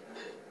get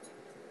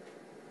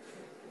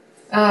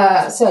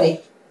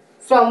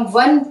from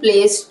one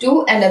place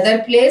to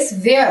another place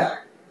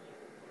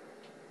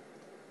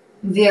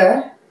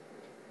where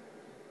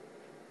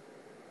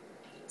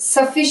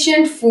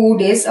sufficient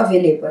food is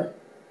available.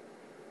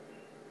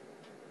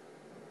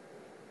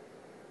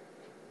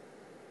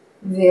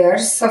 Where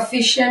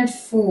sufficient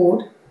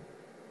food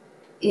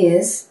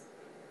is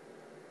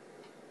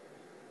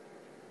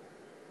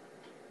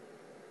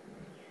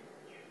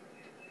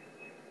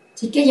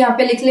ठीक है, यहां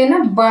पे लिख लेना,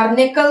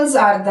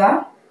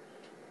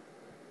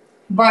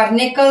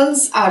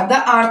 barnacles are the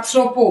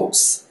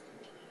arthropods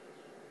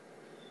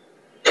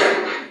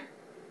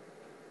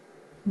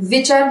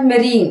which are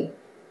marine.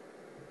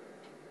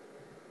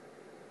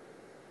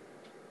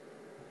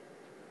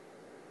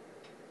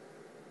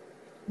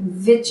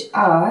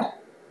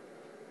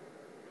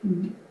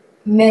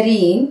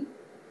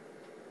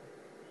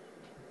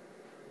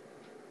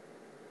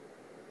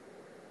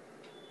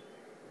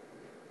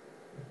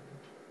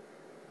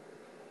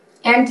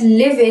 And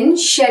live in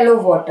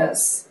shallow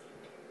waters.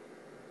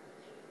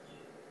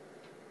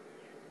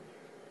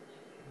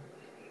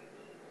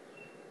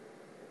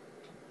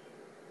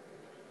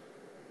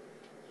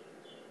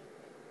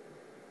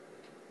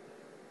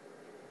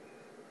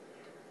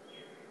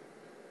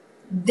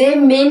 They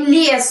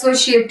mainly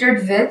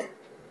associated with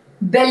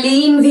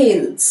baleen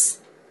whales.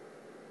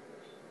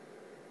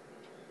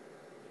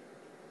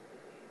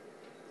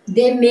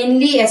 They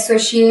mainly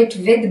associate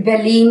with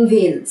baleen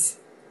whales.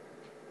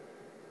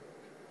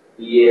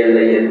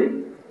 BALEEN.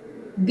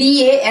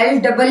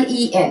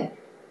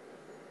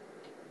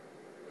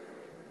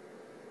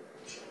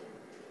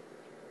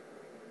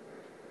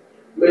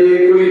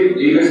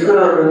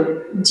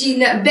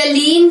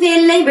 बेलीन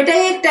well नहीं बेटा,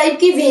 एक type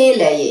की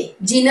वेल है, ये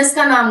जीनस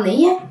का नाम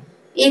नहीं है,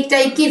 एक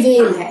टाइप की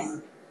वेल है.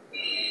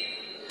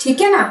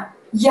 ठीक है ना.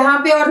 यहाँ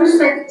पे और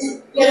एक,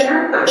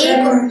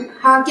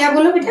 हाँ क्या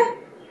बोलो बेटा,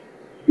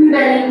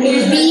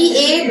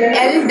 BALEEN,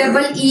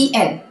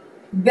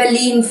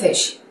 बेलीन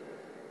फिश.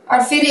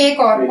 और फिर एक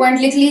और पॉइंट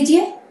लिख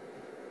लीजिए,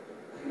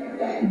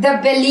 the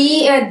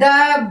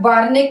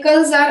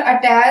barnacles are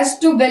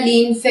attached to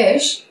baleen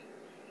fish.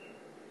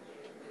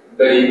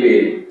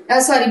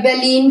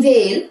 Baleen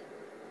whale.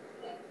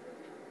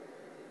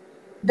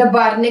 The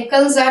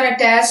barnacles are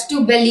attached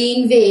to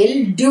baleen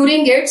whale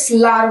during its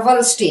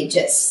larval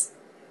stages.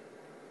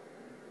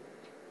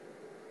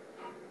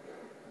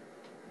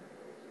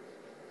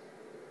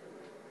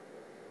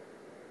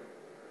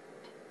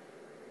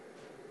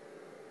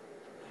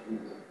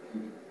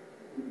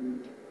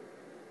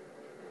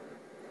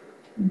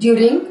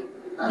 During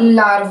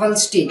larval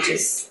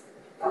stages.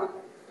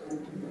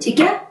 ठीक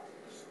है,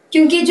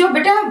 क्योंकि जो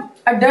बेटा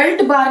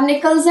अडल्ट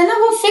बार्निकल्स है ना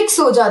वो फिक्स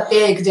हो जाते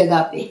हैं एक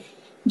जगह पे,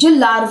 जो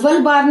लार्वल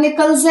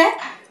बार्निकल्स है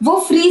वो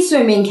फ्री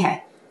स्विमिंग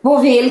है, वो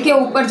व्हेल के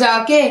ऊपर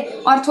जाके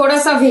और थोड़ा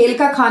सा व्हेल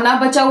का खाना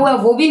बचा हुआ है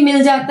वो भी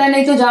मिल जाता है,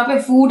 नहीं तो जहाँ पे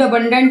फूड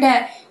अबंडेंट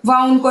है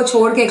वहां उनको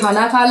छोड़ के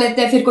खाना खा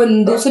लेते हैं, फिर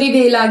कोई दूसरी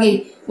व्हेल आ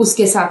गई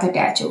उसके साथ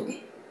अटैच हो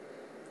गई।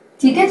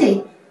 ठीक है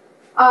जी।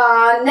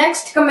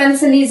 नेक्स्ट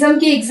कमेंसलिज्म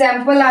की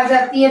एग्जांपल आ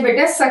जाती है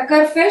बेटा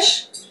sucker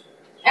fish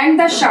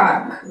and the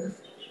shark.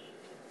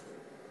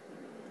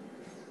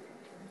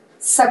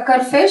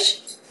 Sucker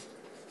fish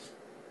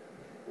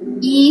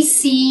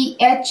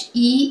ECHENEIS,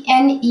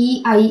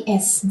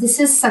 this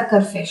is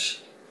sucker fish.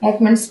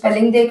 एक मिनट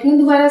स्पेलिंग देख लूं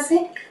दोबारा से,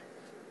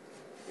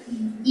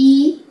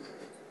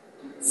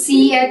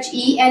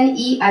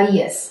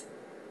 ECHENEIS।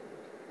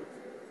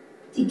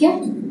 ठीक है,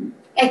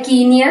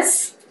 Echinius,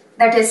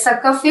 that is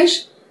sucker fish,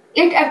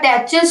 it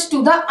attaches to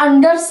the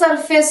under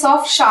surface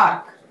of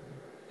shark.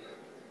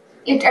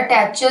 It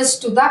attaches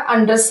to the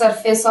under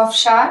surface of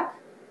shark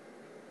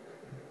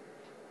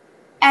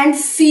and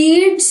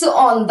feeds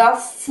on the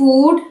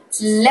food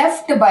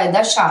left by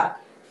the shark.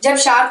 जब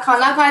shark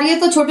खाना खा रही है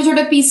तो छोटे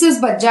छोटे pieces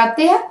बच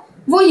जाते हैं,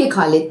 वो ये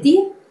खा लेती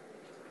है।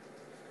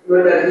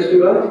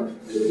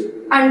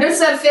 Under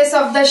surface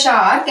of the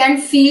shark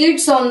and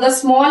feeds on the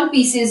small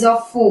pieces of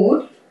food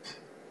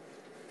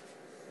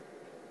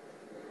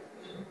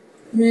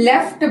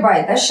left by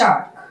the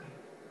shark.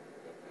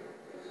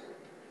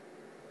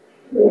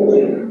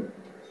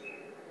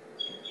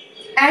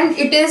 And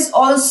it is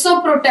also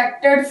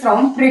protected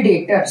from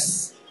predators.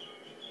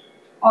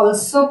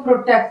 Also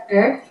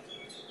protected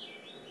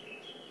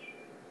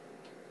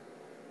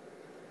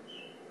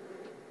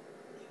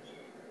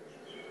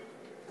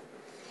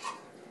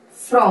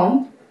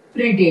from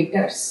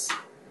predators.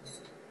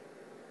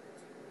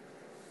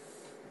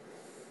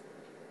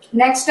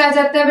 Next आ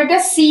जाता है बेटा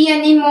सी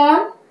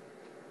anemone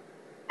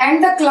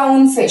and the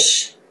clown fish.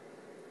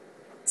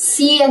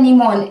 C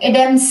anemone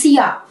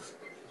एडेम्सिया,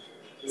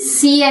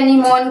 C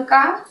anemone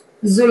का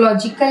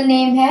zoological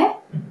name है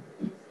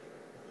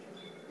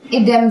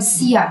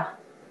एडेम्सिया,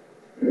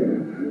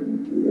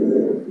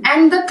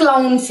 and the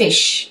clown fish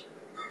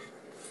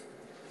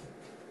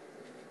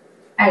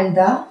and the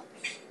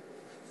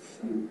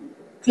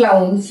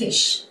clown fish.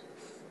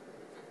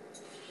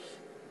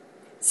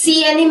 C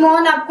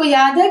anemone आपको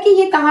याद है कि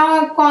ये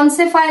कहाँ कौन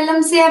से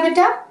फाइलम से है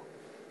बेटा?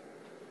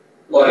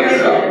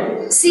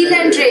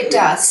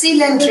 सीलेंट्रेटा,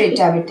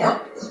 सीलेंट्रेटा बेटा।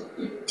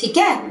 ठीक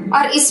है,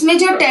 और इसमें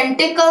जो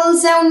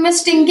टेंटिकल्स है उनमें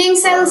स्टिंगिंग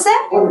सेल्स है।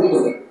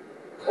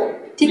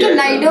 ठीक है,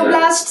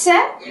 नाइडोब्लास्ट्स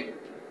है।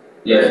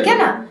 ठीक है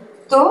ना,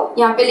 तो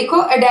यहाँ पे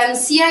लिखो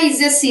एडेम्सिया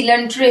is a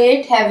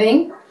coelenterate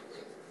having,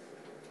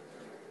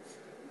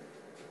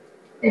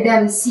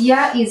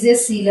 एडेम्सिया is a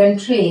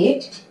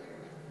coelenterate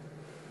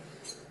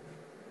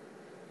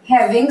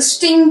having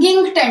stinging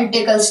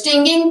tentacles.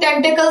 Stinging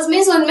tentacles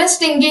means उनमें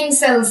stinging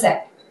cells है,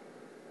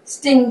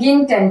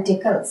 stinging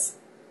tentacles.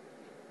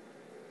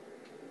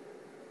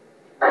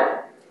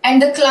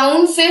 And the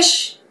clownfish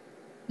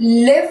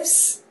lives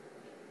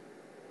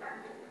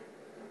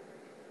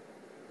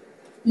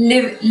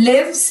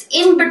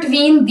in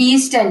between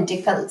these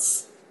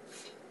tentacles.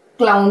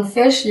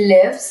 Clownfish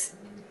lives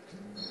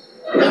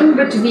in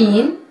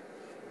between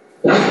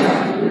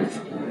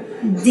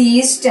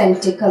these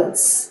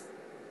tentacles.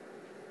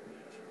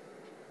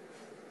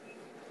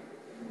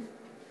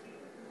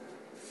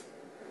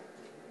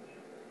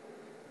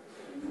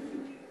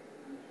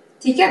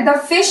 ठीक है, the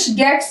fish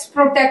gets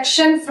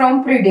protection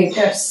from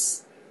predators.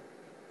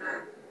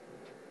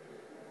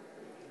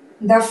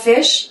 The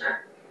fish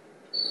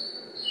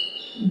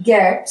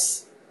gets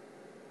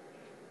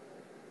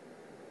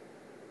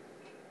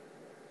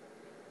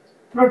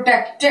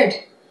protected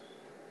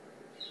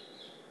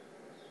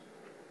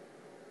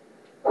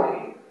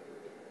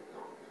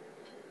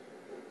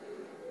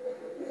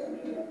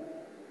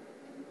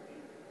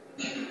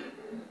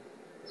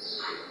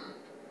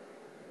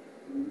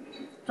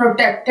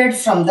protected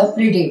from the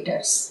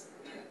predators.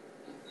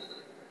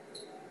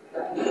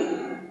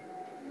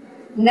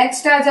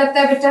 Next आ जाता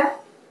है बेटा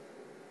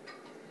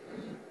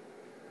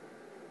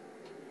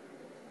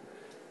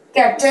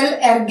cattle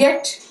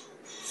एरगेट।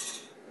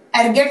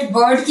 एरगेट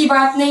bird की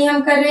बात नहीं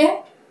हम कर रहे हैं,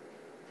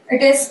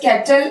 it is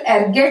cattle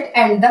एरगेट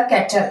and the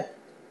cattle.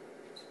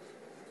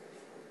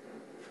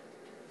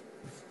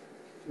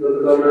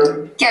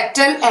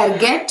 Cattle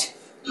एरगेट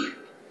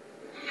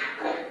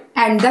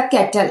and the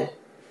cattle.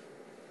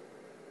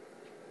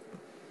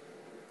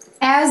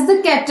 As the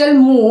cattle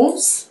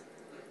moves,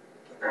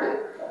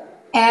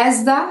 as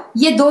the,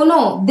 ये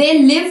दोनों they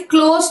live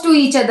close to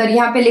each other।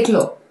 यहां पे लिख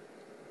लो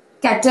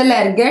cattle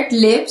ergot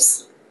lives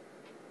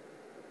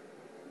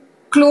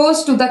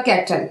close to the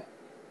cattle।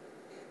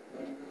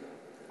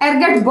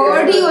 ergot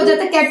bird ही हो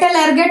जाता है, cattle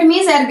ergot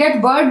means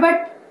ergot bird, but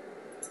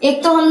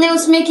एक तो हमने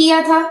उसमें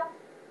किया था,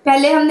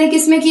 पहले हमने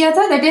किसमें किया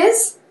था, that is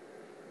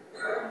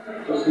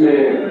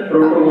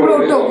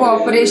प्रोटो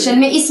कोऑपरेशन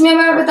में। इसमें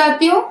मैं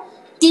बताती हूँ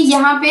कि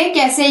यहाँ पे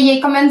कैसे ये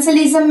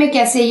कमेंसलिज्म में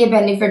कैसे ये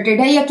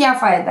बेनिफिटेड है या क्या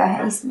फायदा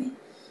है इसमें,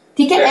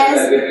 ठीक है। As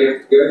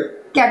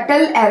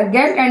cattle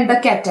एरगेट and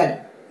the cattle,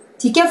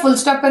 ठीक है, फुल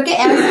स्टॉप करके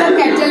as the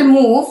cattle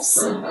moves,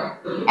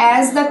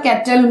 as the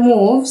cattle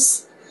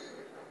moves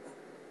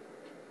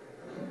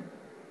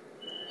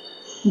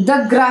the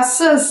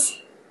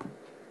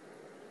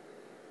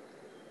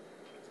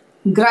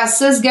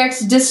grasses gets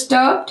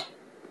disturbed,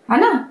 है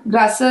ना,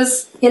 grasses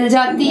हिल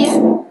जाती है,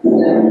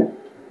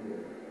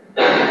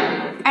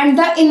 and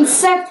the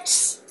insects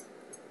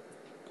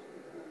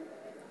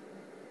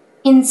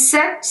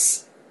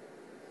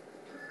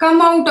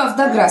come out of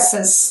the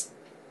grasses,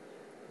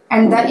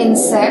 and the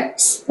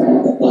insects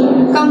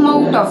come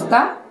out of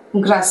the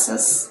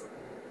grasses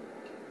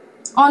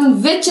on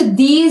which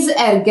these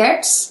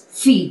ergets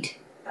feed,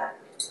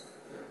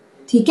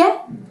 ठीक है।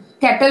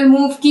 Cattle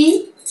move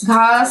की,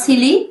 घास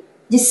हिली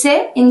जिससे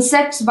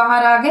इंसेक्ट्स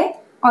बाहर आ गए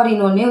और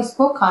इन्होंने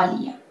उसको खा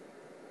लिया,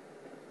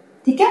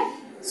 ठीक है।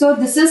 So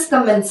this is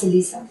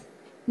commensalism.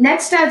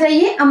 Next आ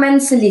जाइए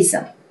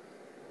amensalism.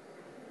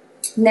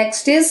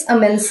 Next is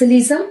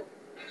amensalism.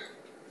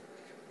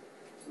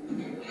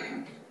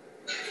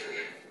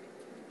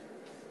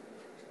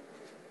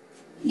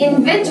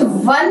 in which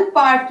one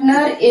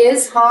partner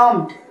is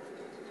harmed,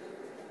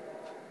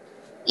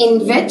 in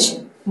which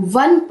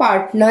one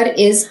partner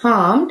is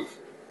harmed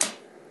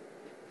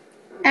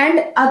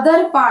and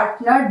other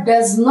partner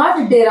does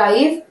not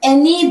derive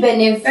any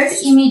benefit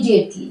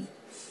immediately,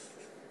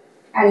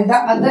 and the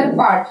other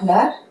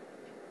partner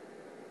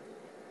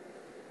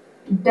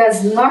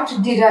does not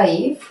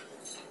derive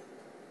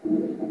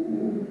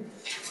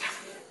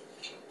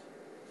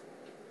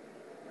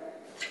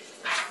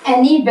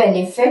any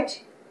benefit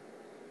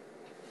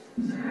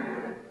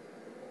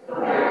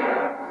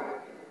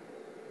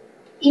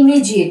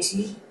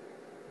immediately.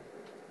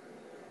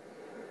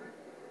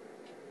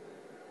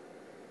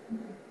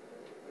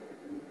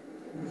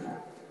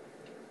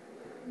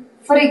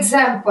 For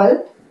example,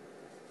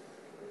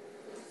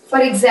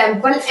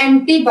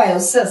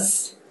 antibiosis.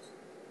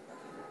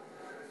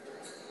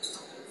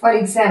 For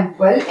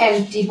example,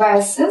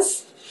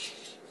 antibiosis,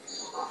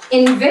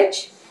 in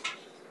which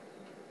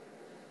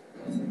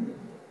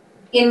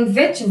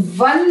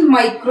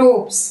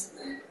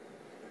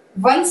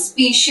one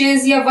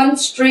species या one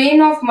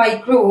strain of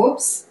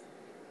microbes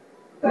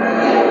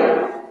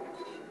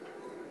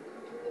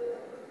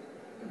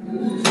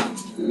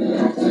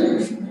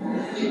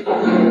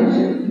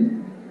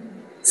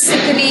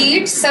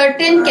secrete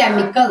certain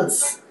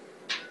chemicals,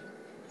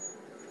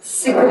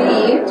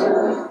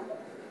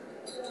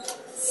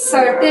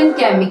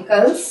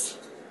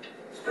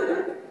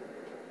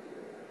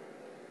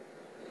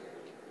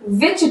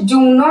 which do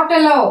not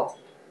allow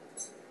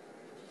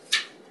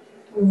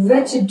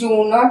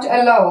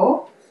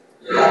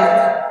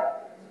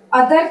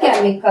other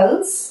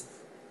chemicals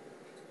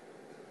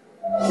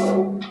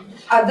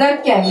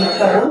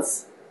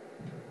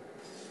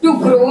to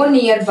grow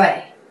nearby.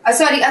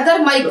 Other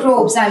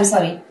microbes, I'm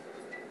sorry,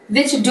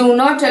 which do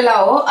not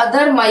allow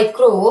other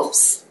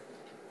microbes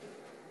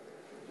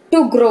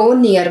to grow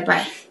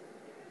nearby.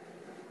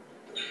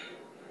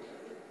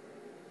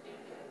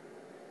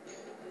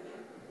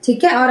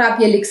 ठीक है, और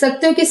आप ये लिख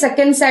सकते हो कि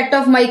second set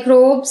of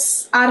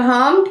microbes are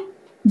harmed,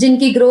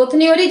 जिनकी ग्रोथ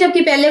नहीं हो रही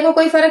जबकि पहले को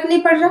कोई फर्क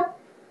नहीं पड़ रहा,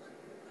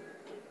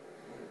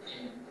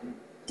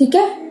 ठीक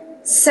है।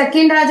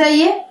 सेकंड आ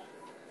जाइए,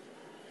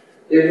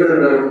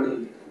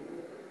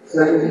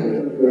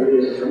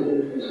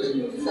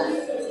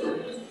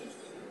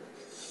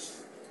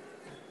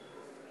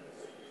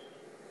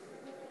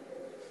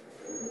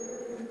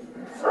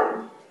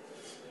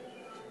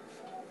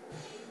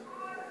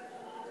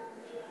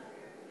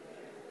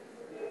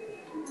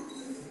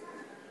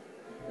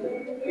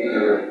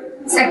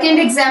 सेकेंड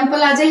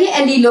एग्जाम्पल आ जाइए,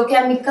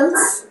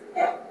 एलिलोकेमिकल्स।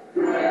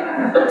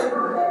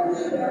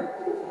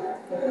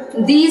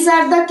 These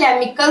are the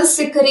chemicals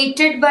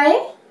secreted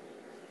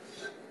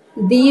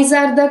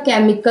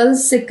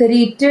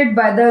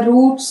by the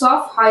roots of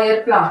higher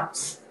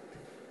plants,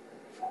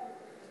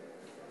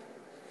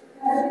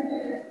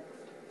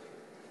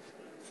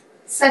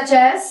 such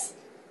as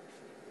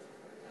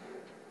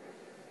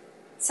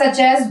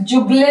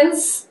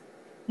Juglans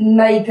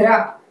nigra,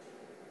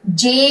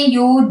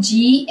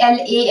 Juglans,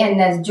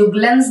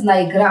 Juglans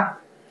nigra,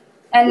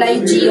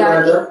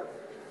 NIGRA।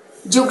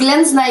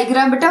 Juglans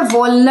Niagara बेटा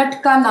वॉलनट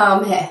का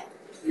नाम है,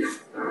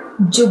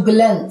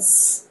 juglans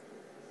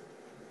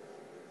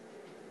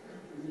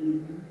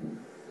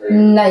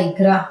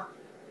Niagara.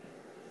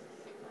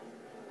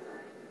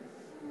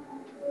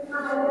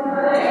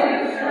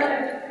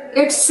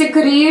 It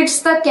secretes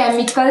the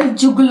chemical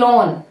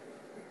juglone.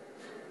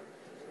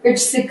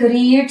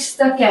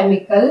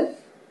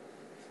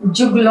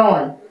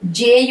 Juglone।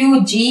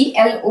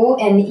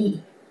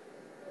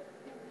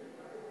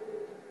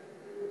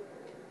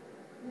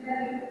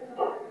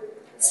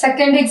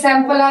 Second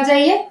example आ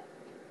जाइए,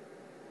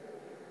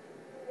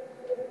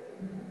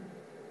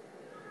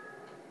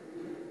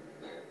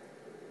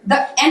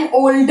 an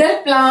older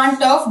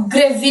plant of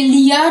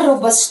Grevillea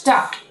robusta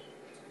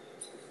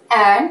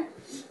and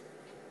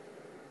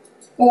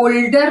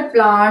older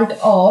plant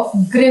of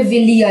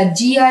Grevillea,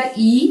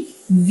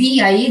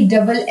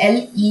 Grevillea.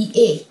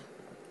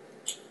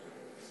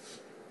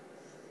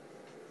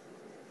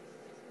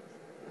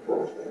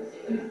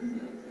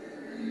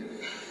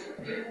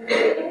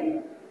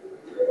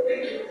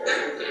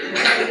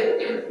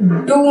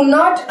 Do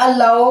not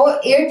allow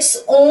its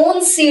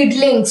own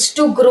seedlings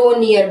to grow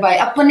nearby.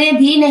 अपने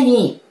भी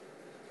नहीं.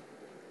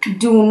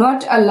 Do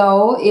not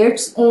allow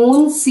its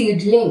own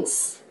seedlings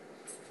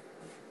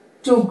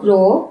to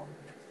grow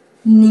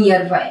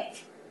nearby.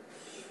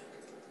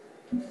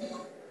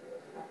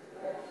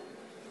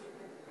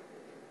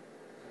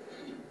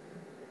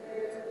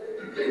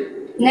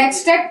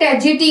 Next है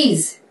टेजिटीज.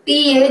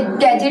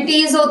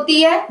 टेजिटीज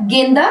होती है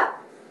गेंदा.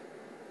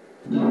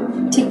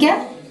 ठीक है.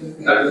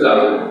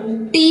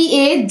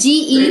 TAGE.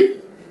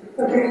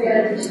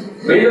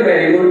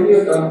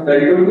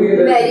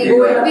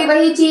 Marigold भी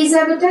वही चीज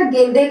है बेटा,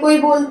 गेंदे को ही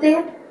बोलते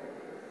हैं.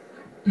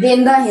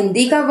 गेंदा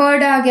हिंदी का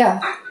वर्ड आ गया,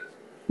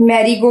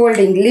 मैरीगोल्ड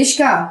इंग्लिश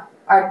का,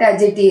 और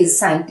टेजिटीज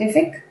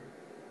साइंटिफिक.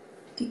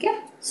 ठीक है.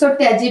 सो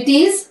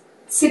टेजिटीज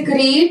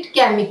secrete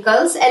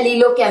chemicals,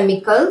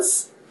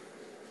 allelochemicals,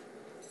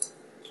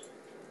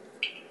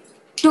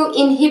 to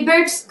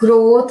inhibit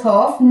growth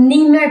of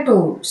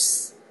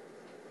nematodes.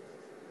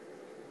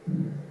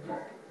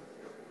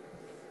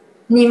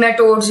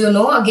 Nematodes, you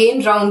know,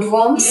 again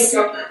roundworms.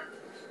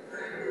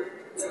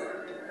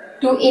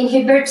 To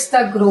inhibit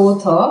the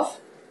growth of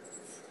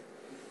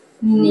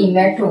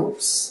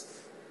nematodes.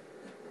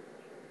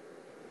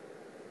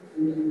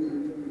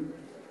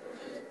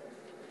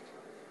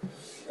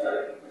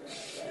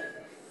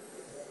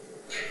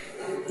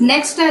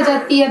 Next आ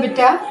जाती है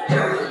बेटा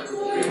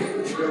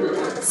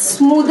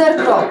स्मूदर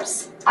क्रॉप्स.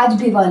 आज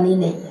भिवानी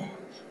नहीं है.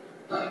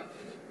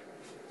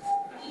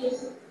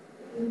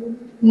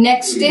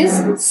 Next is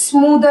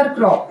smoother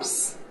crops.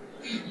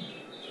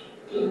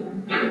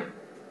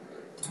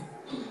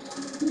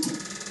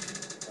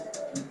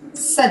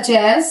 Such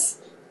as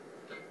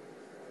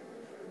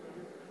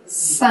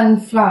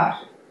sunflower.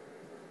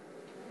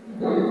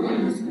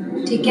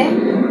 ठीक है.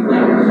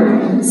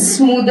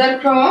 Smoother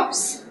crops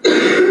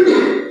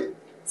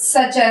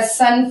such as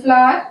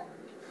sunflower,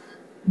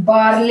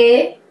 barley,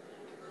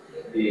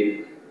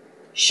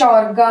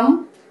 sorghum.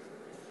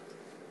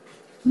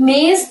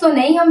 मेज तो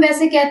नहीं हम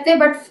वैसे कहते हैं,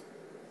 बट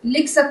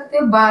लिख सकते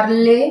हो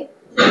बार्ले,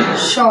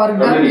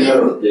 sorghum.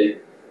 ये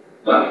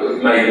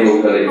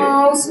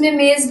हाँ उसमें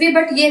मेज भी,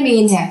 बट ये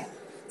मेन है.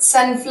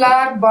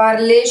 Sunflower,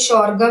 barley,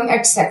 sorghum,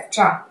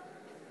 etc.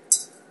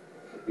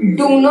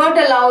 Do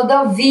not allow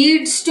the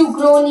weeds to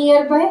grow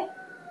nearby.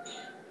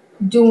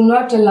 Do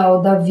not allow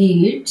the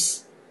weeds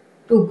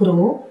to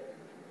grow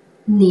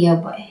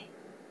nearby.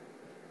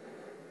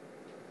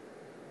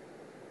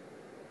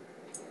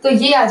 तो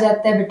ये आ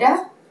जाता है बेटा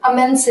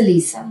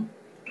अमेंसिलिसम.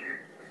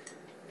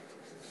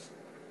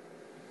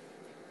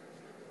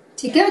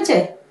 ठीक है बच्चे.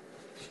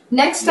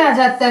 नेक्स्ट आ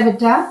जाता है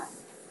बेटा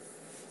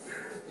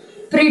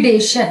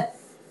predation.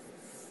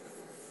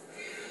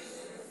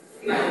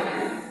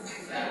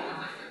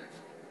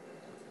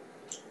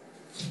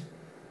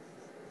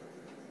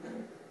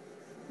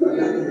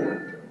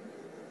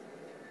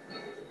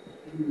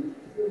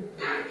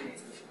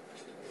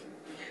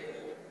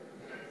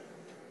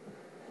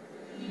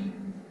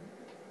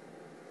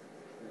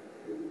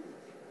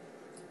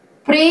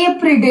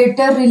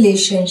 Prey-predator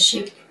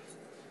relationship.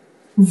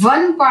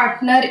 One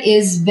partner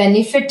is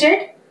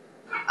benefited,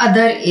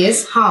 other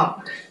is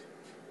harmed.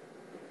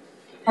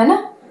 है ना.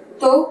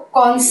 तो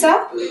कौन सा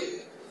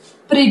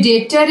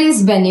predator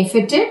is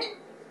benefited,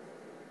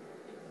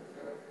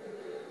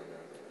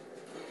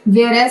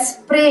 whereas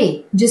prey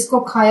जिसको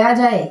खाया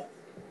जाए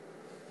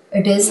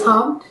it is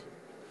harmed.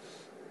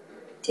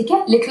 ठीक है.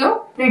 लिख लो.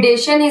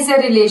 predation is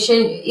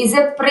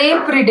a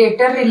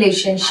prey-predator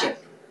relationship.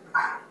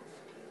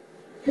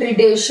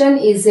 Predation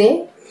is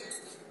a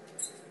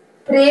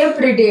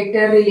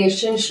prey-predator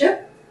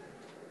relationship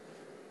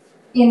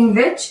in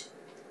which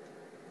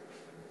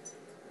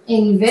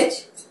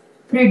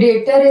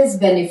predator is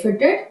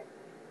benefited,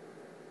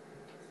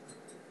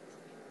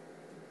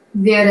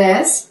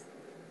 whereas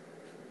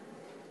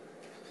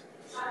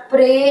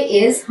prey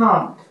is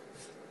harmed.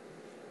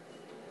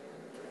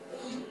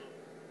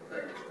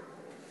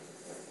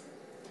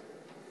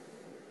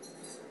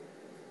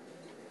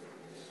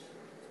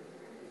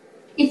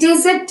 It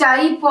is a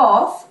type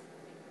of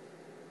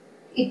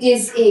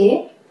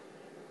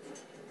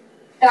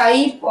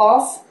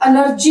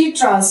energy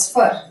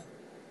transfer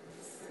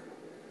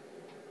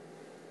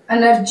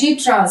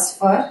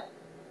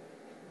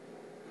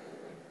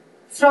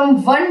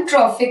from one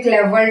trophic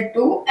level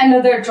to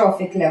another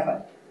trophic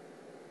level.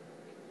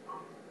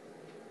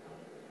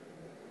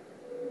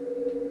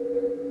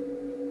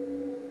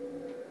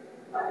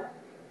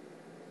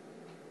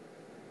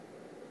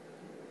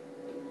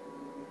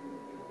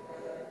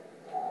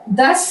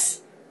 Thus,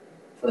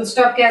 full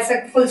stop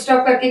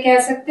करके कह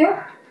सकते हो.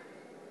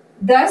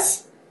 Thus,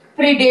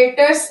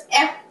 predators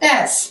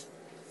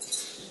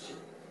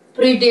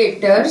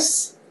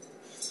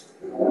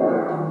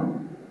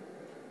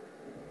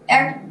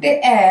act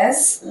act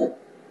as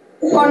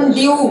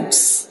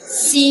conduits,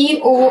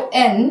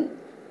 CONDUITS,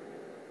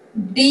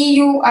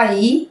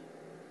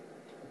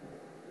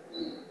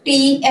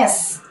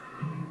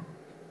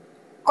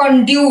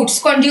 conduits,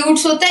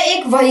 conduits होता है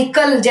एक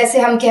vehicle, जैसे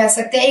हम कह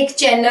सकते हैं एक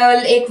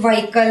चैनल, एक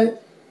व्हीकल,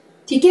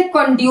 ठीक है.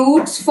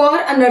 conduits for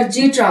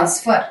energy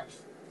transfer.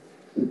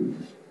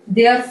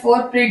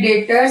 Therefore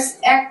predators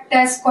act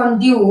as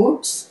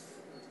conduits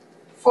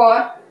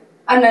for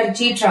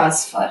energy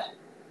transfer.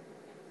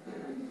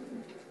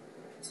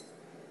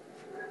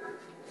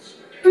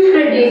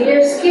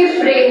 Predators के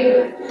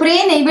प्रे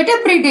नहीं बेटा,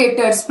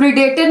 प्रीडेटर्स.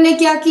 प्रीडेटर ने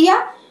क्या किया,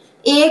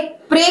 एक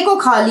प्रे को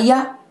खा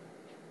लिया,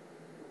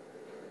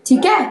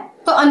 ठीक है.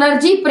 तो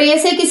एनर्जी प्रे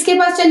से किसके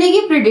पास चलेगी,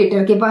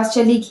 प्रीडेटर के पास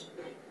चलेगी,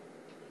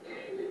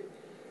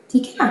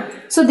 ठीक है ना.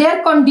 सो दे आर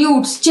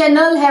कंड्यूट्स,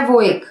 चैनल है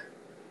वो एक,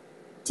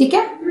 ठीक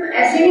है.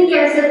 ऐसे नहीं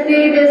कह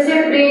सकते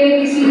जैसे प्रे ने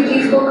किसी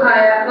चीज को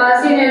खाया,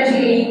 वहां से एनर्जी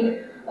ली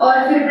और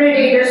फिर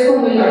प्रेडेटर्स को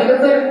मिली, तो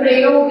फिर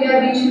प्रे हो गया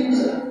बीच में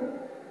से.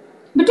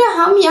 बेटा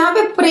हम यहाँ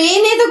पे प्रे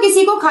ने तो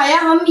किसी को खाया,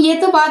 हम ये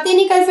तो बात ही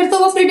नहीं कर, फिर तो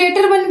वो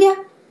प्रेडेटर बन गया.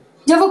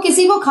 जब वो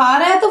किसी को खा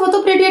रहा है तो वो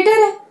तो प्रेडेटर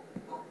है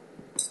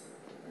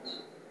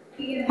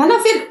ना.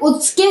 फिर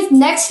उसके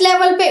नेक्स्ट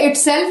लेवल पे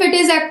itself it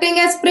is acting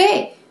as prey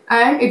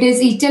and it is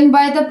eaten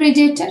by the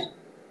predator,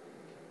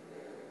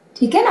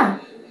 ठीक है ना.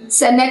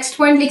 नेक्स्ट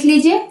पॉइंट लिख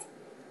लीजिए.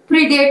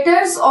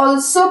 Predators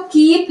also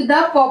keep the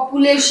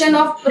population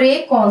of pray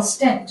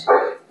constant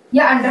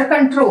या under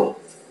control.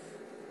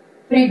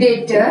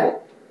 Predator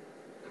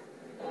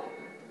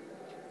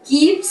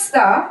keeps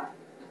the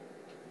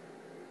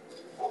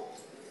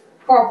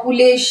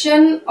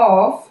population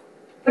of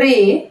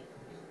prey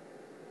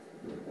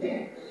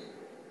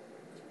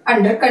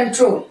under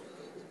control.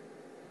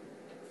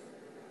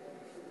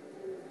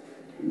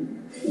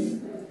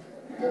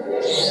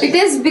 It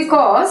is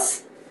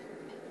because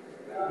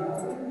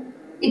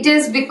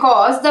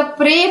the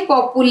prey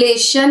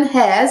population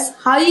has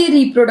high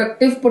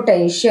reproductive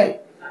potential.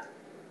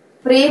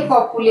 Prey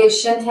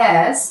population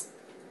has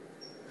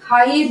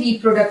high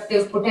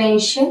reproductive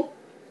potential,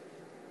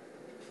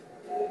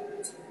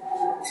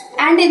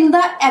 and in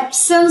the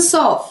absence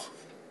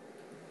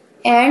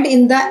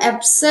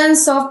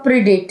of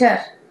predator,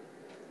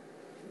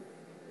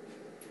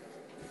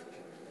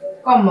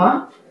 comma,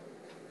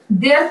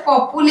 their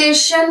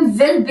population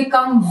will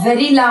become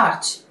very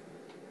large.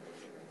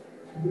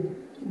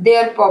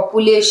 Their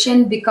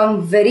population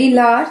become very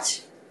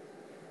large,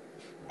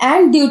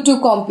 and due to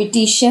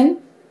competition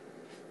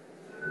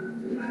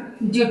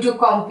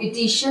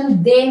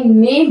they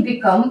may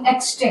become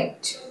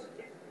extinct.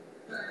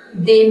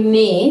 They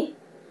may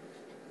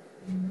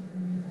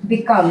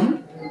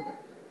become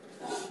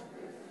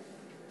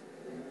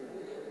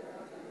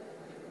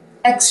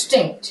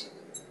extinct.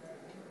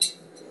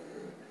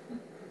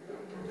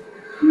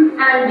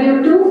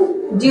 And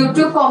due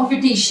to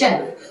competition,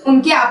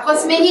 उनके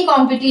आपस में ही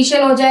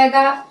competition हो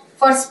जाएगा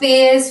for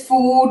space,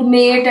 food,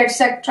 mate,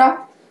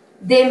 etc.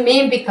 They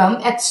may become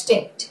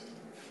extinct.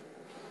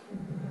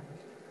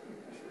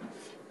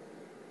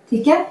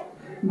 ठीक है.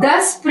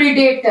 Thus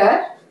predator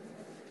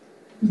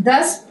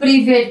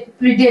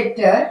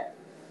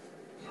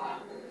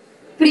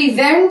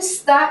prevents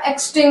the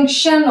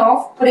extinction of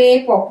prey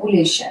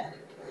population.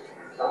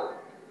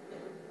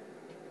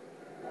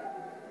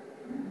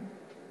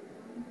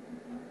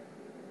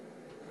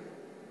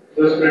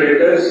 Thus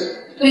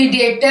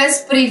predators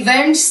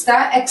prevents the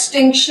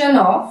extinction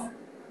of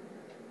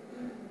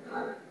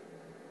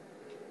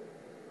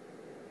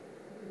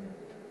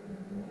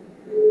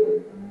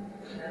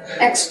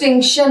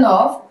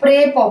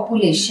prey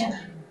population.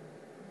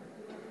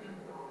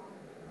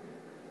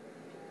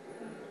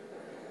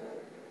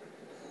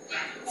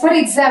 For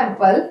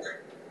example,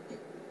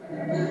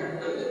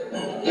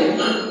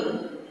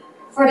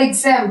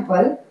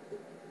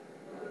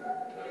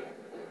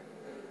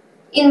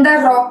 in the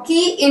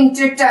rocky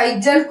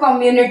intertidal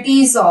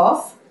communities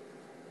of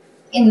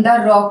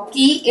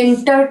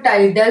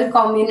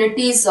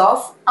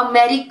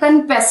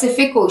American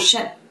Pacific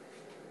Ocean.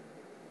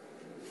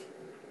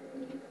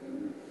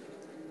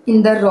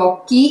 In the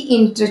rocky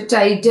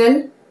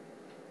intertidal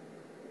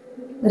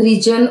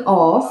region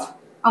of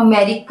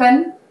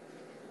American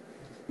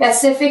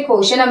Pacific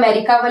Ocean,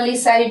 America वाली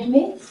side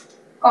में,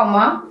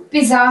 comma,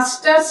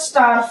 pisaster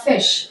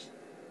starfish,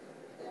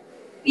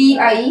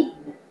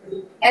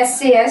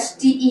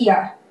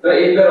 PISASTER,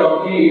 in the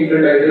rocky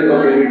intertidal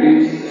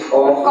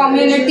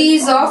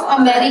communities of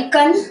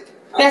American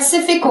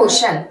Pacific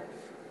Ocean,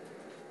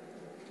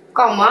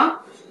 comma,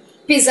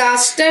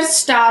 pizaster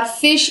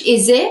starfish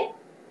is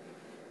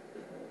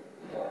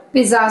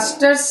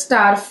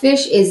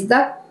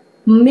the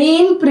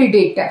main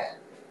predator.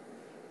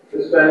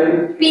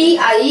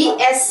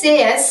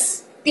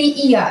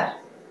 PISASTER,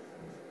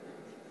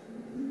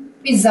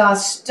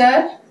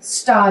 pisaster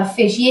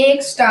starfish, ये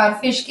एक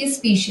starfish की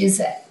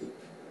species है.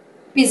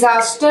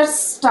 Pisaster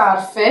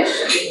starfish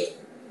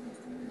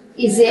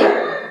is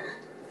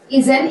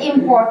an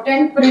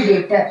important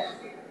predator.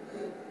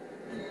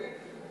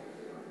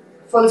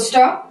 Full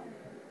stop.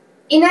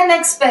 In an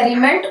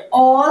experiment,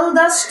 all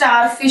the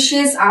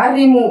starfishes are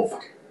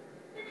removed.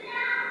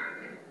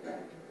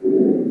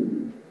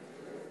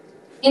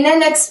 In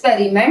an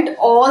experiment,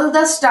 all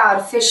the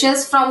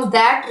starfishes from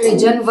that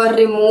region were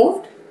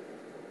removed,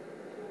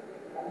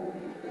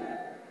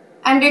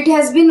 and it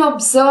has been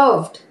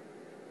observed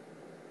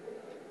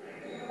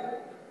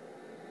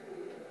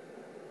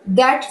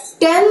that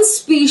 10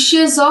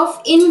 species of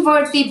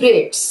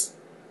invertebrates,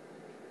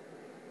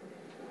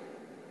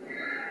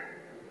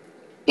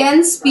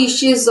 10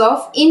 species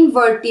of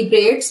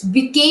invertebrates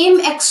became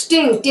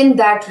extinct in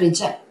that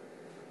region.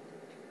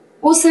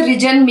 उस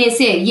reason में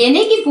से, ये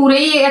नहीं कि पूरे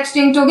ही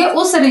extinct हो गए,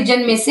 उस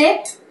रीजन में से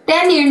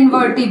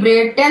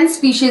 10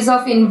 species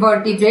of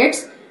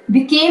invertebrates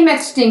became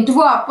extinct,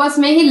 वो आपस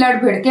में ही लड़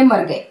भिड़ के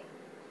मर गए।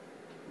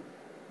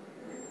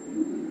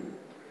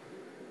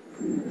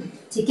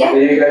 ठीक है,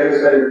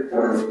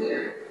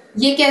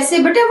 ये कैसे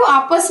बेटे? वो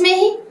आपस में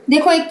ही,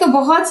 देखो एक तो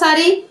बहुत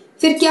सारी,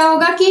 फिर क्या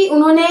होगा कि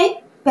उन्होंने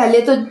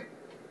पहले तो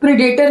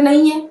प्रेडेटर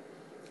नहीं है,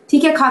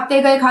 ठीक है,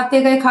 खाते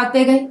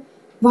गए,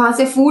 वहां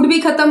से फूड भी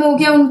खत्म हो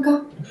गया उनका,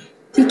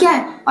 ठीक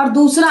है, और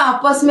दूसरा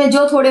आपस में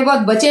जो थोड़े बहुत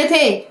बचे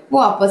थे वो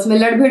आपस में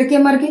लड़ भिड़ के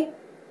मर गए।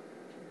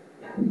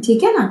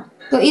 ठीक है ना?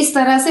 तो इस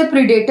तरह से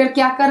प्रेडेटर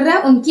क्या कर रहा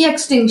है? उनकी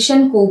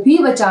एक्सटिंक्शन को भी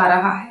बचा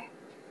रहा है।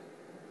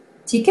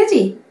 ठीक है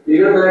जी।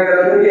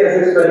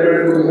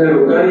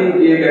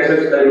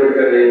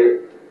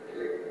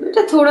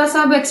 बेटा थोड़ा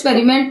सा अब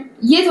एक्सपेरिमेंट,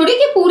 ये थोड़ी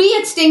कि पूरी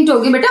एक्सटिंक्ट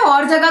होगी बेटा,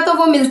 और जगह तो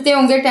वो मिलते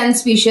होंगे 10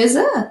 स्पीशीज।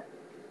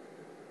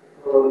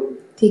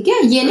 ठीक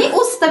है, ये नहीं,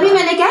 उस तभी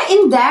मैंने कहा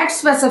in that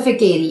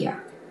specific area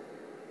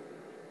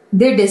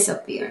they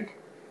disappeared.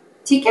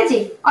 ठीक है जी।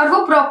 और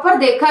वो प्रॉपर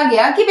देखा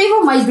गया कि भाई वो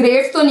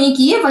माइग्रेट तो नहीं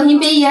किए, वहीं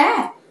पे ही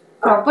है,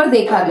 प्रॉपर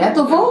देखा गया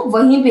तो वो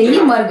वहीं पे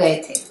ही मर गए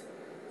थे।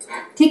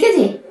 ठीक है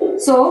जी।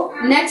 सो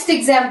नेक्स्ट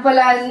एग्जाम्पल,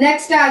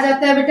 नेक्स्ट आ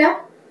जाता है बेटा,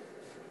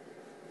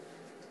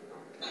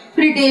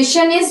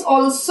 predation is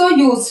also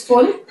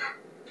useful,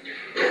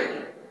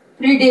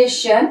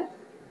 predation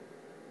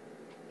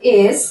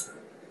is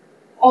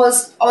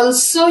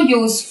also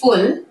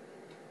useful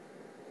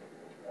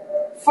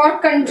for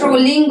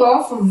controlling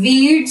of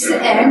weeds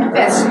and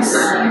pests.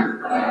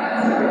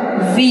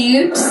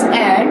 Weeds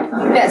and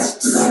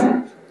pests.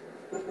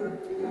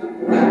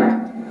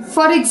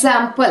 For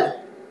example,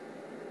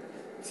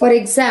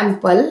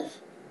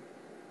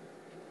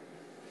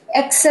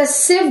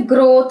 excessive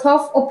growth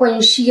of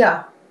Opuntia.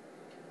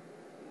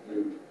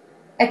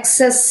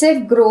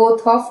 Excessive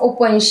growth of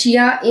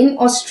Opuntia in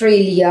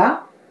Australia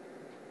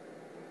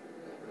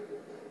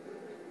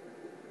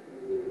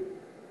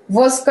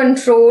was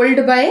controlled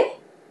by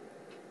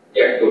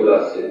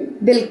Cactoblastis.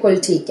 बिल्कुल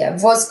ठीक है,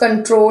 was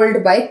controlled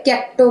by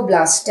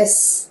Cactoblastis.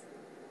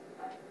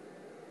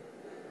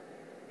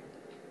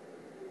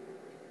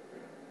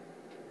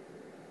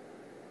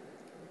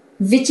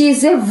 Which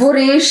is a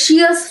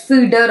voracious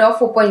feeder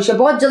of Opuntia.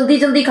 बहुत जल्दी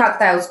जल्दी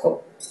खाता है उसको.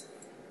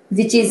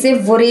 Which is a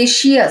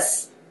voracious,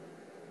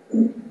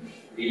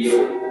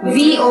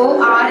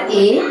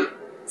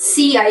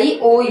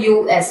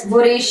 VORACIOUS,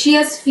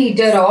 voracious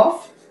feeder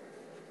of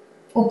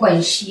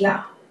Opuntia.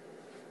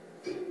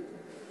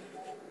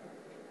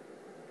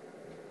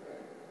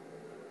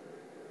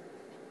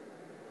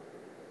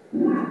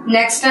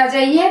 Next आ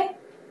जाइए,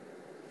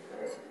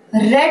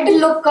 रेड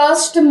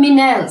लोकस्ट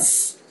मिनेंस,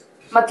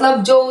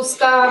 मतलब जो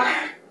उसका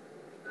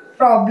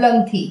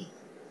प्रॉब्लम थी,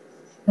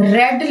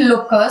 रेड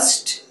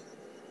लोकस्ट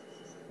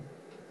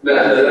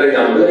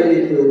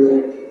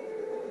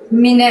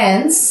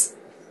मिनेंस।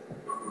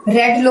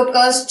 रेड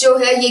लोकस्ट जो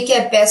है ये क्या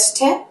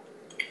पेस्ट है?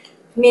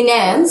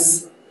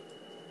 मिनेंस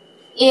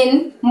in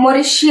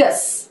Mauritius,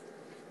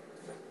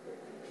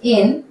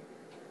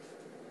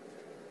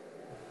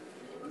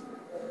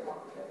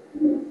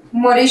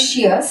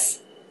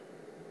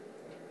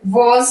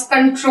 was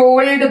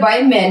controlled by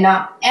MENA,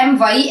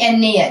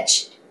 MYNAH,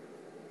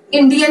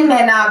 Indian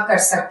MENA आप कर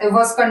सकते,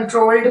 was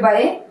controlled by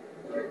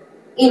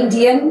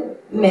Indian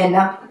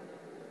MENA.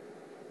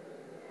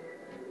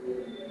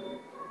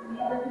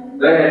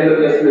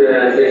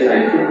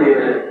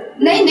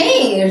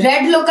 नहीं,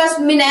 red locust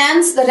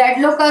मिनेंस, red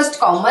locust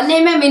common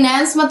name है,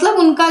 मिनेंस मतलब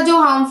उनका जो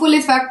हार्मफुल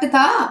इफेक्ट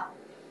था।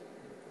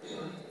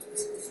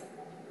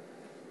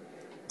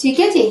 ठीक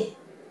है जी।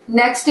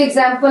 नेक्स्ट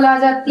एग्जांपल आ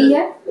जाती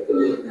है,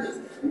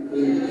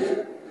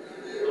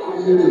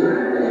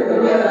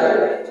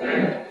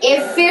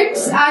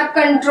 aphids are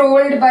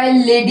controlled by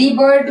lady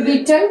bird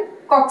beetle,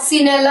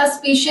 कॉक्सिनेला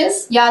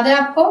species, याद है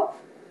आपको?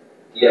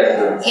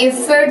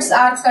 Aphids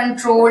are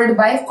controlled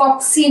by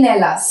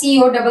Coccinella,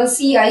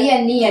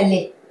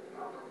 COCCINELA,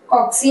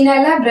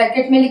 Coccinella,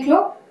 bracket में लिख लो,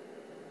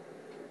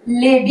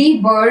 lady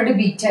bird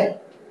beetle,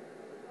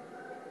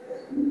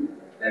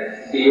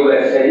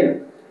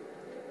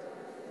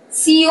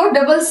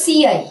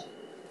 COCCI,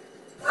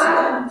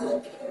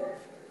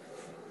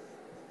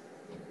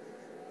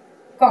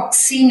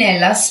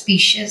 Coccinella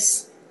species,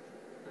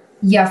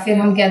 या फिर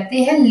हम कहते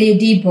हैं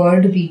लेडी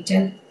बर्ड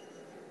बीटल।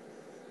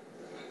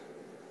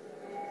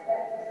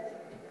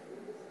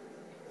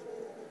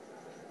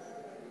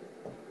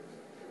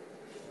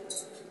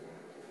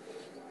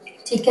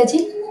 ठीक है जी।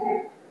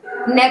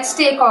 नेक्स्ट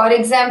एक और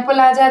एग्जाम्पल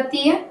आ जाती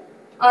है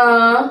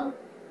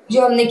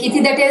जो हमने की थी,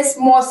 that is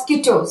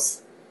mosquitoes.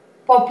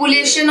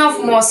 Population of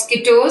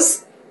mosquitoes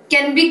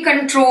can be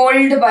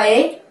controlled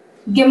by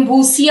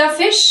gambusia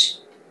fish,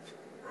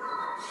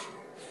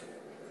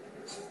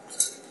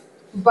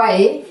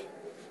 bye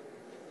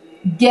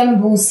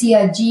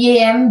gambusia,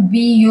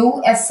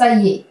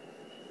 GAMBUSIA,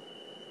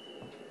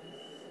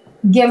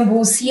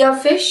 gambusia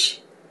fish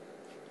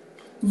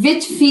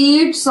which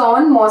feeds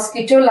on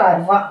mosquito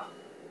larva,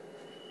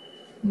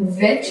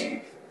 which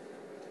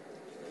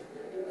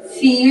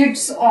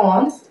feeds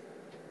on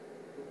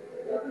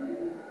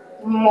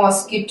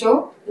mosquito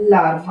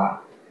larva।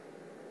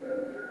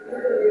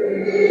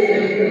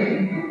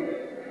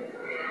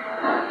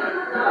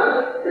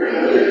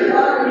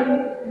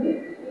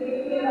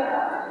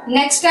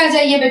 Next आ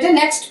जाइए बेटे,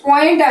 नेक्स्ट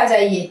पॉइंट आ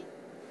जाइए।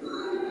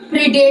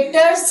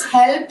 Predators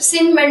helps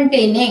in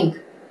maintaining,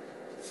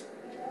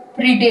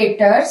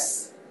 predators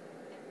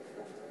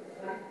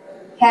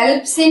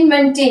helps in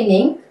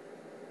maintaining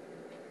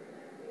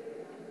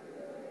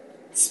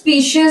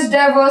species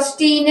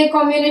diversity in a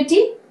community।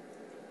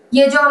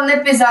 ये जो हमने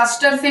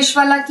pisaster fish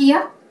वाला किया,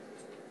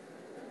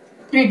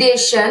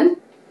 predation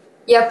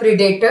या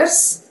predators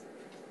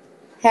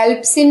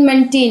helps in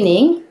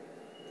maintaining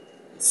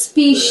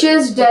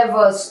species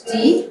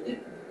diversity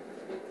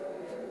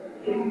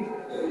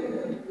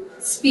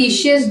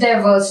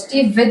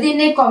within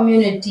a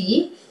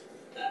community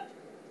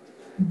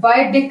by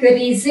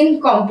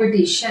decreasing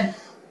competition,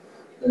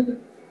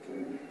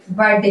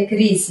 by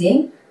decreasing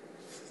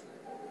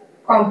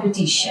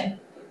competition।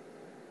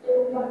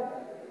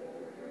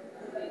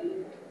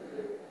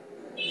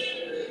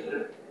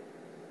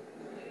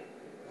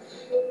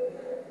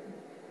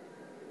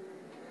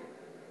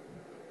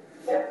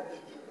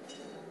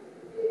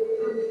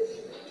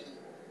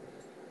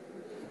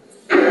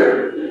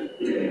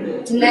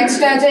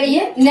 Next आ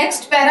जाइए,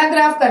 next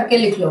paragraph करके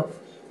लिख लो।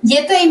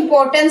 ये तो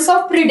इंपॉर्टेंस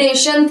ऑफ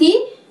प्रिडेशन थी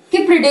कि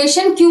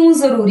प्रिडेशन क्यों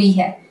जरूरी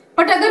है,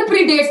 बट अगर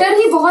प्रीडेटर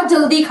ही बहुत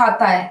जल्दी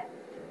खाता है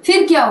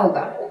फिर क्या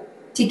होगा,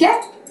 ठीक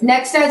है।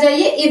 नेक्स्ट आ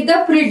जाइए, if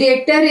the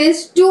predator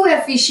is to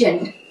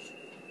efficient,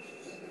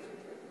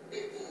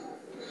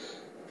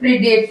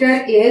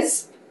 predator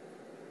is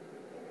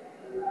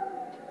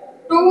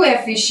to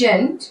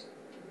efficient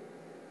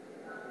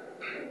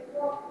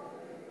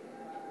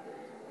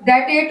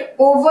that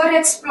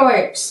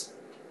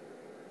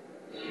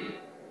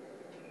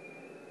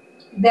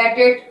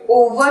it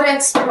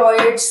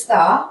overexploits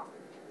the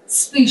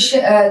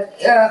species,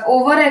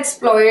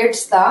 overexploits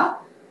the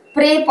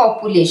prey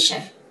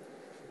population।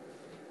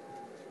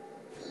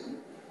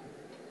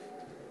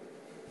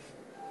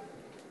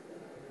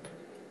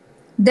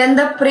 then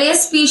the prey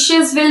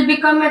species will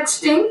become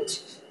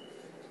extinct,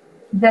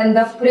 then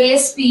the prey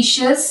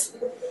species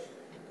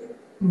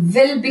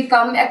will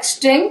become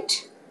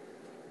extinct,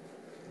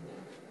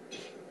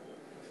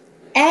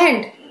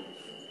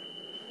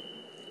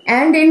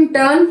 and in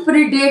turn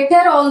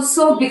predator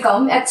also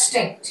become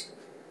extinct,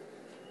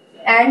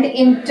 and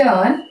in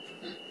turn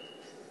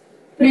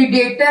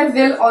predator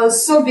will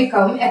also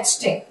become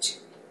extinct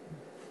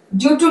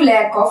due to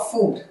lack of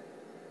food।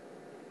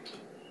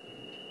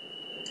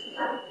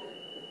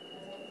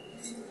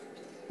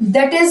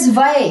 that is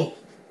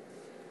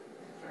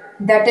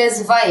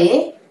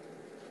why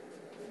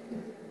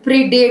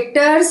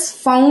predators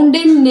found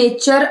in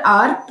nature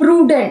are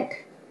prudent,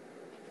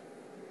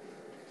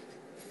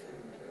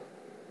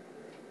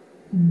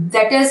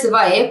 that is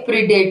why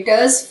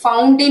predators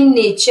found in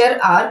nature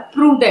are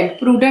prudent।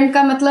 prudent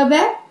का मतलब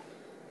है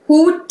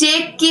who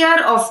take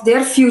care of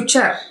their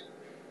future।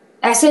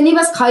 ऐसे नहीं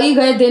बस खाई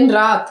गए दिन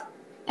रात,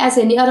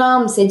 ऐसे नहीं,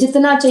 आराम से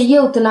जितना चाहिए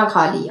उतना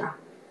खा लिया।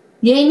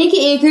 यही नहीं कि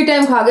एक ही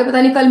टाइम खा गए,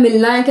 पता नहीं कल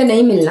मिलना है कि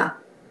नहीं मिलना,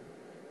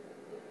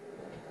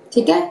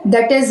 ठीक है।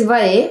 that is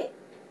why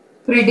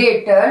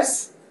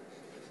predators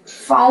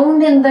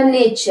found in the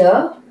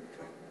nature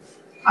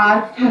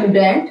are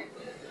prudent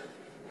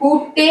who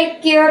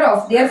take care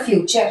of their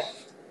future।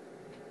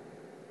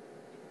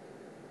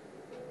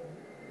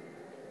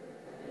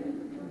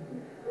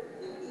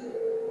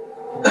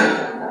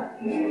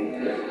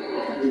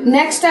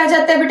 Next आ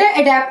जाता है बेटा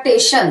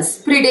एडेप्टेशंस,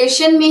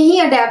 प्रिडेशन में ही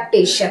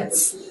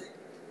adaptations.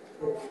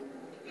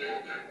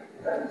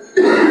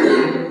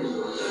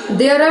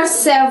 There are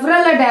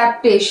several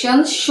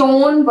adaptations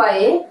shown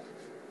by,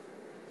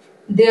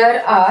 there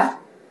are,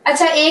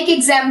 अच्छा एक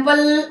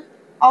एग्जाम्पल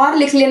और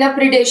लिख लेना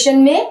प्रिडेशन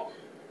में,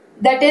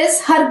 दैट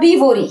इज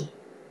हर्बीवोरी,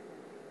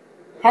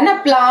 है ना,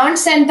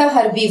 प्लांट्स एंड द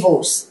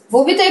हर्बीवोर्स,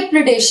 वो भी तो एक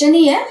प्रिडेशन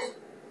ही है,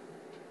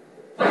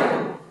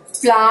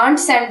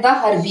 प्लांट्स एंड द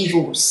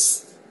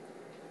हर्बीवोर्स,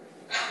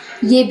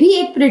 ये भी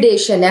एक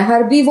प्रिडेशन है।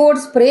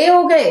 हर्बीवोर्स प्रे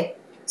हो गए,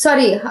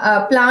 सॉरी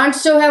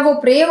प्लांट्स जो है वो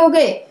प्रे हो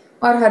गए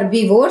और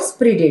हर्बीवोर्स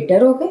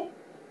प्रीडेटर हो गए।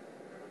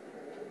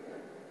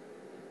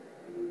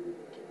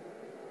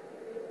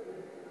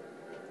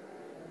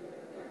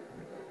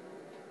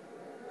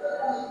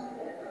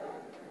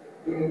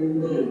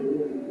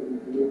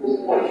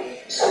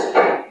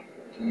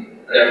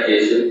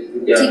 Adaptation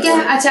ठीक है।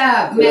 अच्छा,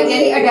 मैं कह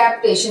रही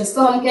अडेप्टेशन,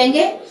 तो हम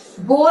कहेंगे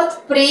both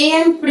pray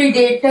and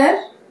predator,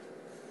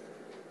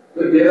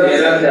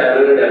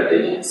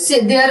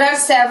 there are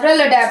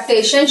several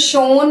adaptations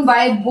shown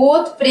by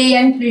both prey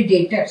and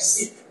predators,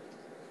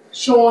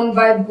 shown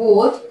by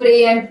both prey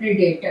and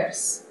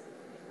predators.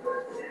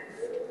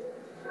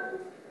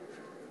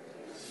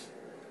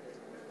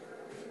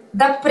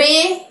 The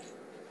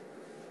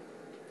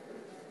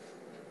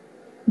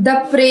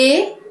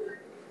prey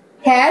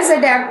has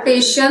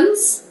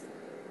adaptations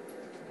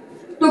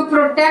to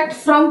protect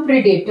from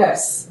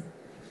predators,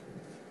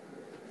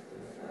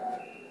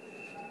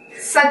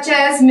 such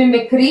as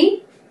mimicry,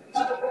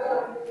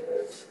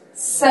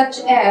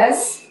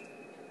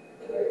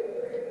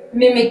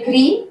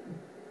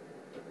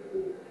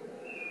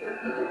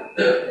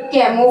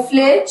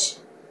 camouflage,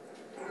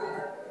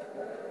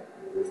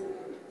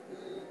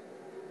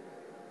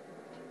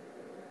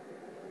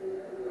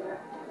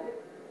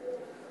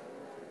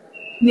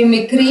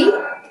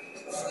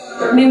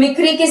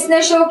 mimicry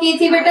किसने show की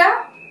थी बेटा?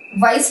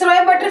 Viceroy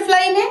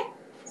butterfly ने,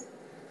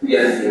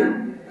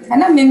 है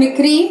ना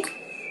mimicry.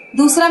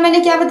 दूसरा मैंने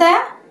क्या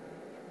बताया?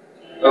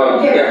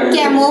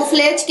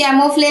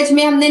 कैमोफ्लेज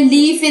में हमने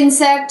लीफ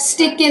इंसेक्ट,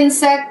 स्टिक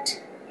इंसेक्ट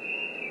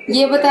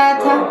ये बताया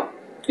था।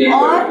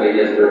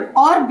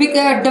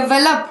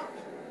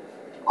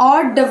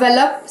 और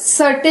develop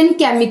certain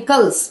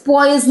chemicals,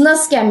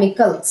 poisonous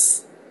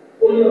chemicals,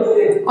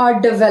 और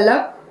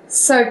develop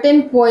certain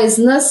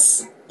poisonous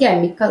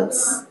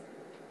chemicals.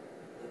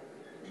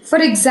 For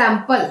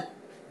example,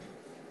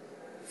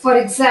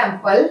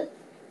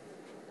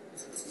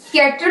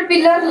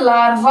 caterpillar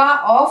larva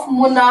of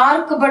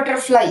monarch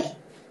butterfly.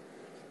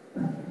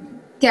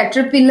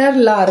 Caterpillar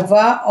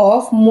larva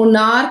of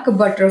monarch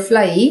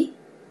butterfly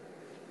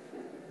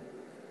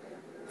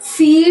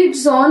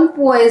feeds on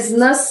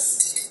poisonous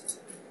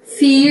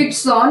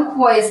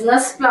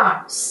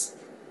plants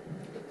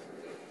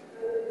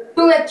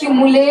to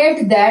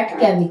accumulate that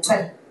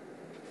chemical,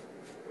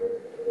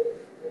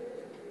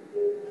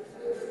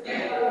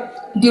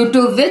 due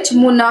to which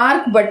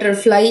monarch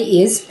butterfly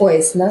is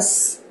poisonous.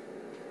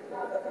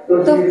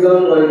 तो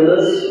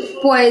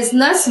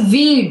poisonous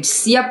weeds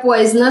या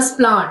poisonous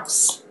plants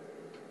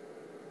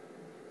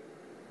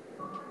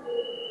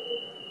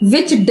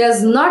which does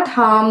not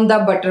harm the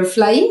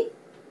butterfly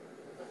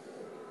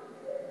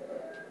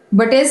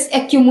but is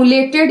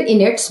accumulated in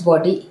its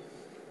body.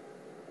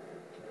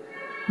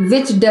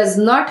 Which does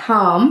not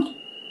harm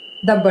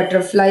the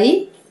butterfly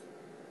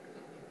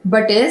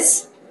but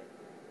is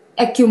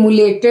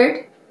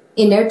accumulated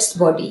in its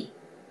body.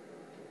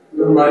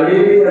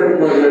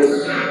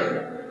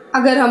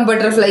 अगर हम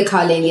butterfly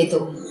खा लेंगे तो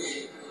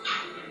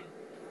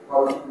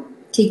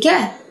ठीक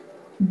है।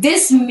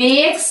 This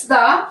makes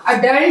the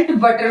adult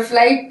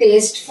butterfly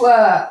taste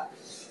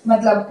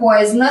मतलब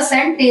poisonous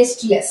and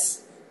tasteless,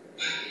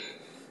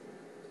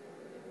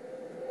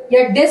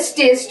 या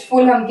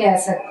distasteful हम कह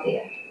सकते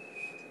हैं।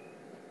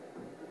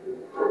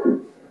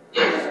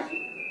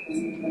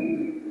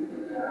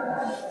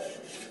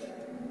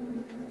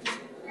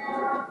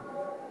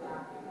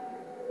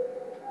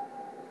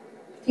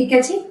 ठीक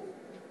है जी।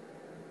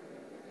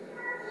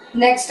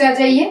 नेक्स्ट आ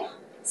जाइए,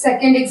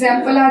 सेकेंड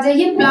एग्जाम्पल आ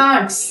जाइए।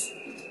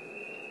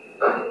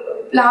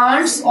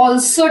 Plants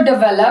also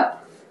develop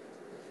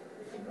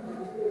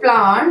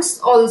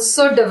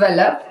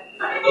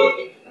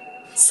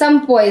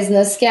some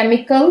poisonous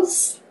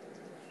chemicals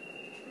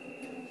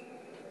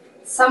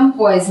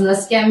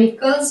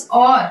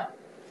or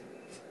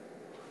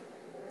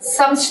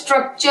some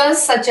structures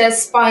such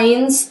as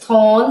spines,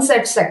 thorns,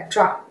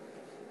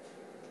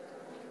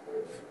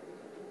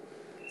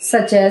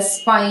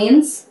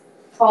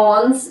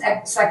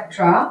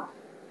 etc.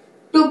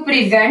 To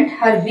prevent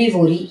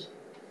herbivory.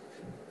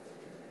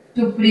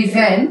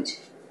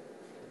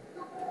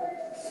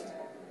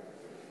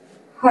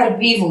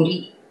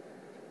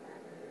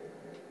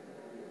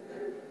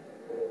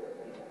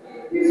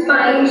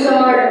 Spines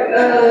और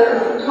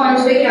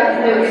थॉर्न्स में क्या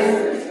फर्क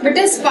है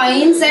बेटा?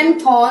 स्पाइन्स एंड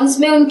थॉर्न्स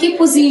में उनकी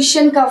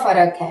पोजीशन का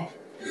फर्क है,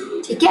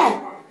 ठीक है।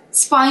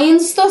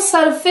 स्पाइन्स तो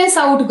सरफेस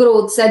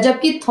आउटग्रोथ्स है,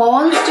 जबकि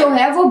थॉर्न्स जो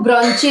है वो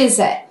ब्रांचेस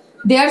है।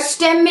 They are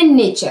stem in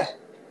nature.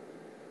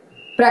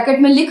 Bracket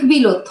में लिख भी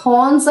लो,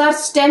 thorns are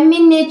stem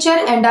in nature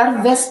and are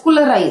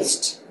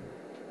vascularised.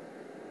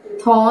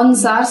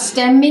 Thorns are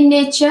stem in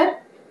nature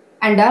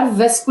and are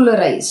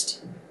vascularized,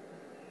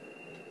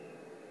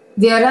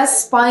 whereas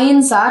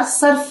spines are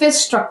surface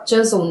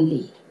structures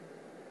only.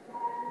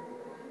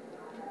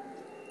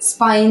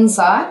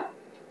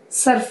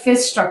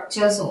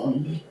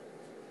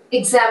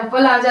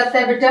 Example आ जाता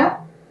है बेटा,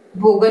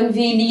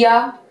 बोगनविलिया,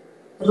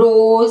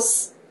 रोज,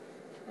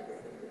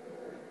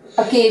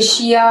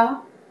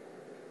 acacia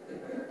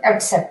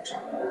etcetera.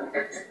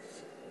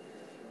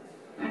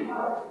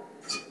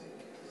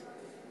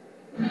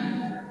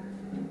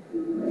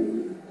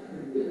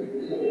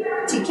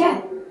 ठीक है।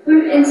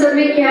 इन सब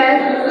में क्या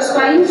है?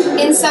 स्पाइन्स।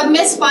 इन सब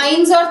में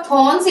स्पाइन्स और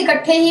थॉर्न्स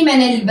इकट्ठे ही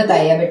मैंने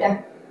बताया बेटा,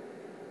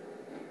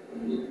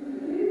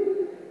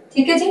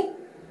 ठीक है जी।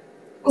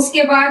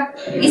 उसके बाद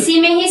इसी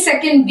में ही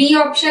second B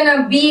option,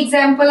 B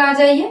example आ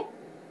जाइए,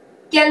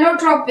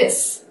 कैलोट्रोपिस।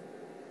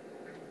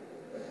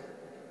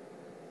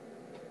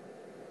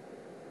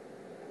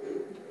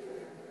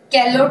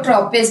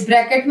 कैलोट्रोपिस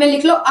ब्रैकेट में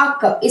लिख लो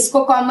अक,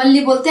 इसको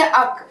कॉमनली बोलते हैं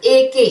अक,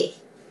 ए के।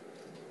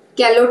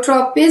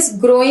 Calotropis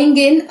growing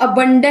in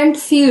abundant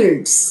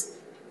fields,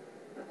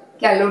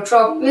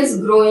 Calotropis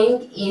growing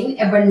in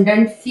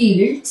abundant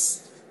fields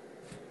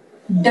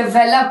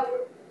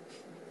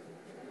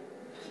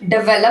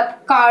develop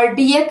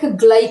cardiac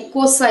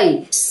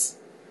glycosides,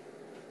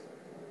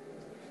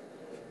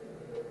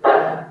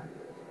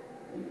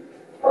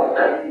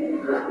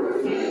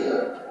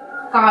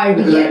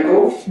 cardiac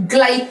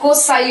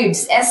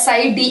glycosides,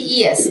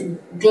 SIDES,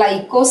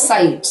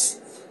 glycosides,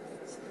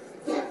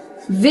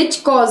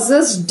 which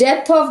causes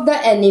death of the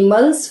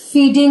animals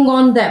feeding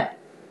on them,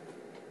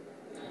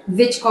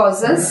 which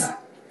causes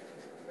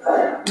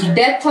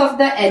death of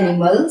the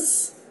animals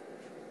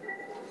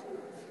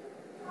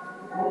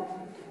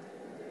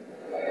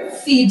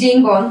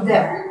feeding on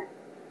them.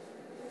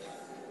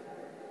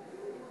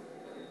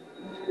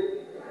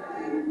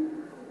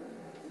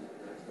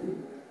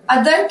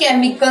 Other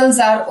chemicals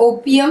are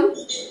opium,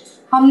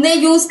 हमने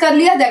use कर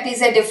लिया, that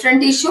is a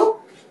different issue,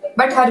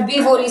 but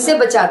herbivory से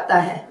बचाता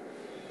है.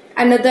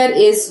 Another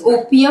is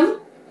opium,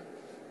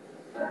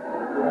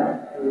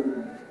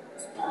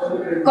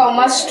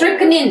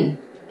 strychnine,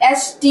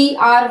 STRYCHI.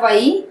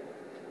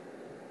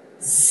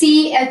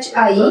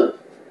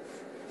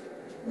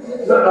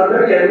 The other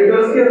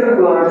chemicals के अंदर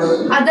plants.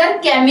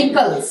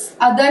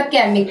 Other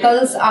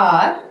chemicals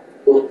are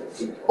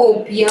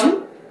opium,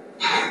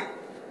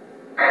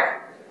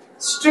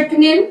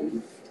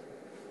 strychnine,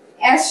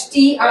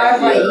 STRYCHNINE.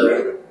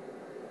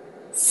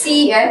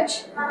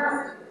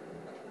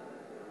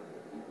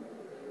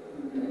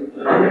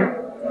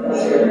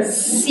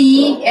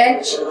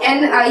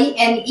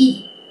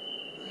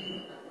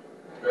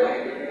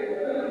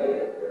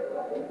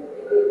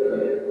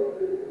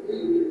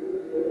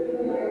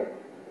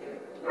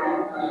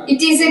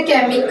 It is a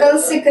chemical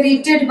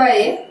secreted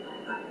by,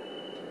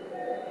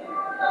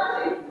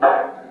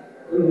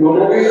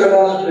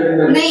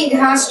 नहीं,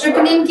 हाँ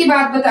स्ट्रिक्निन की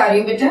बात बता रही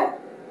हूँ बेटा.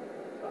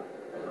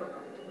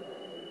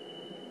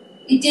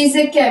 It is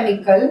a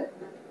chemical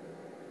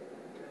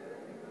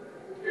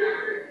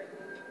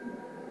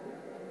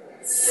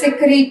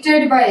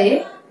secreted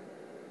by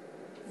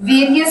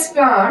various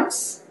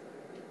plants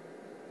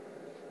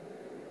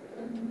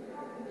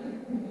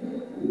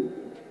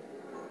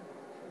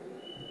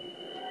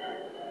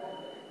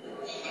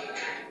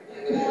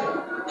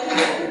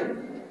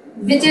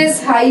which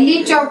is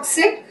highly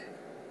toxic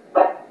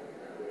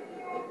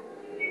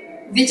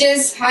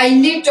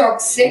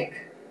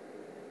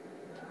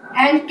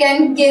and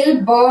can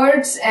kill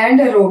birds and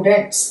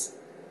rodents,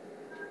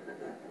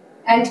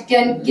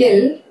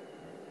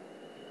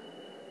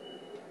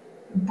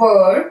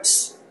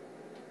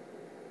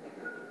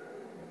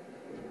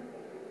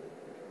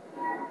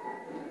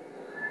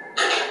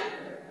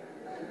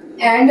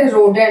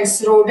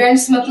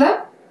 rodents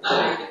मतलब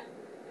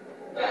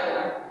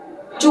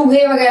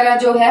चूहे वगैरह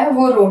जो है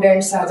वो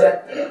रोडेंट्स आ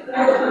जाते हैं.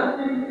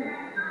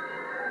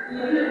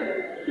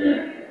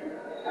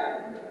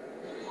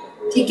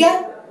 ठीक है,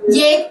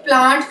 ये एक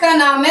प्लांट का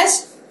नाम है,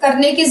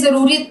 करने की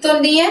जरूरत तो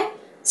नहीं है.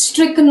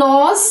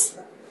 स्ट्रिक्नोस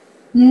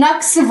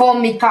नक्स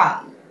वोमिका,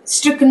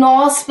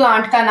 स्ट्रिक्नोस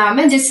प्लांट का नाम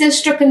है जिससे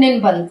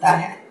स्ट्रिक्निन बनता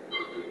है.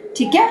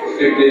 ठीक है,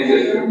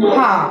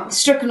 हाँ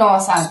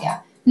स्ट्रिक्नोस आ गया.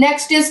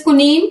 Next is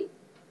कुनीन.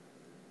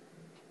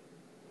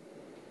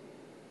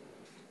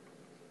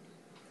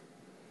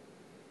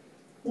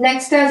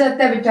 नेक्स्ट आ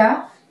जाता है बेटा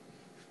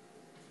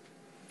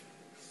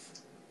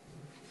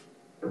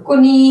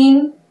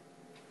कुनीन,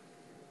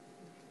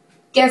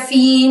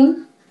 कैफीन.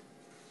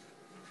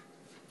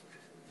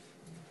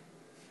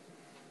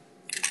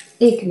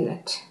 एक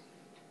मिनट,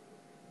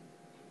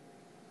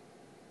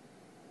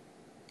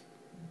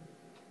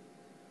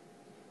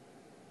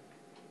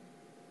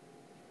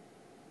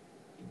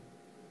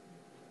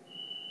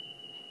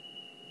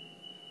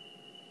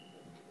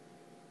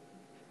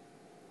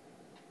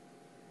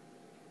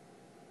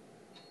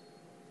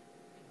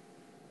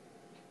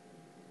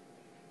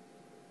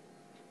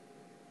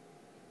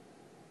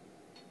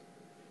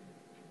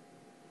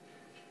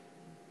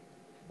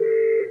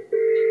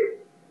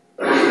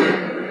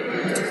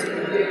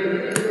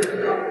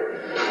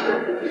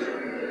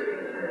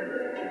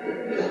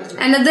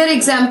 अनदर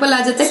एग्जाम्पल आ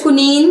जाता है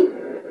कुनीन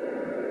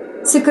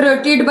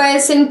secreted by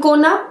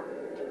cinchona,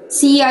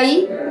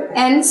 CINCHONA.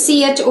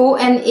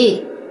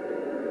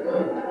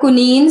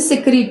 कुनीन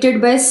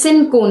secreted by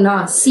cinchona,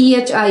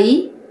 CICHONA,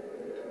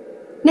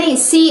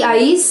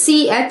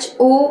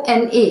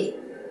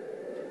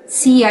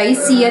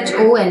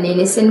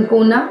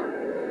 cinchona.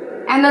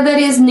 Another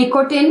is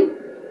nicotine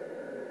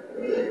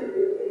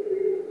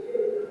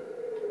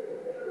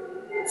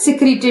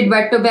secreted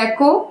by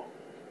tobacco.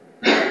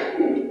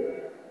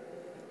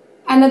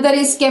 Another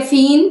is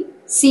caffeine,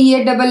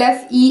 CAFFEINE,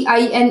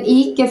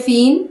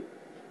 caffeine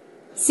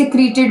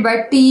secreted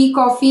by tea,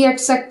 coffee,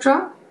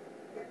 etc.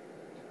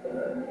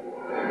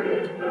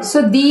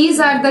 So these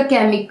are the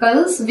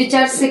chemicals which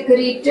are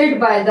secreted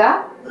by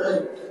the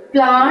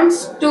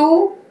plants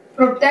to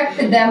protect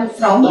them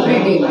from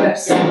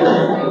predators.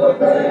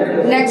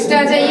 Next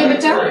आ जाइए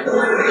बच्चा.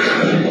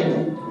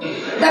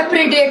 The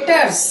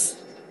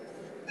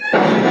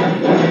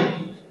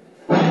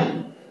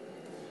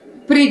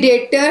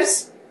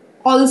predators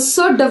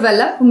also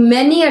develop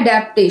many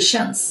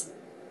adaptations.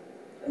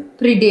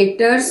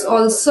 Predators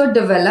also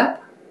develop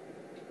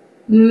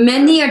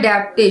many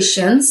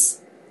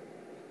adaptations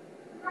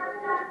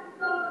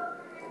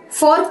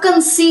for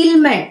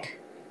concealment.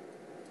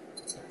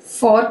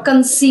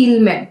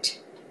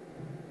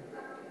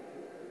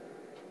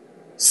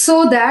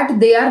 So that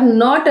they are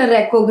not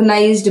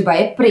recognized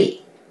by prey.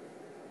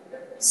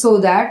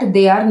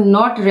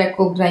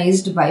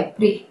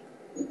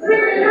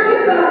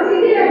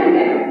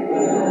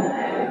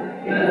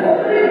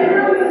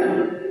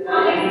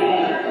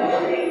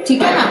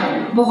 ठीक है ना.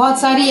 बहुत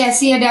सारी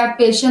ऐसी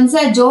adaptations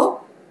है जो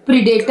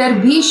प्रीडेटर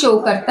भी शो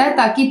करता है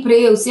ताकि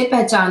प्रे उसे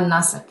पहचान ना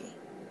सके.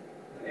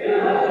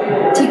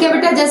 ठीक है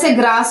बेटा. जैसे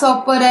ग्रास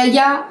हॉपर है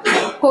या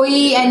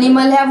कोई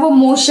एनिमल है, वो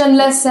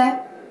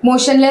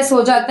मोशनलेस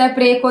हो जाता है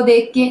प्रे को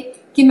देख के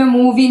कि मैं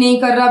मूव ही नहीं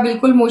कर रहा,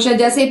 बिल्कुल मोशन.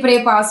 जैसे प्रे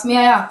पास में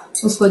आया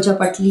उसको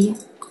झपट लिया.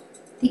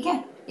 ठीक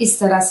है. इस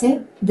तरह से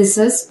this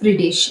is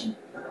predation.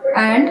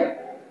 And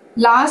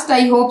last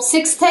I hope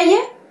 6th है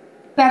ये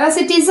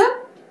पैरासिटिज्म.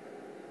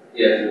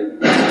 ठीक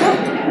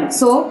है.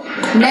 So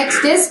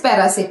next is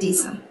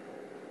parasitism.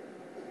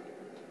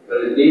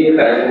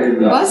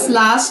 बस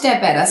लास्ट है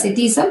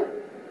parasitism,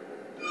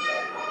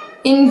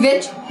 in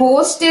which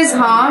host is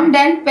harmed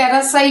and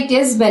parasite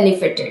is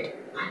benefited.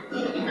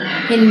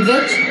 In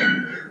which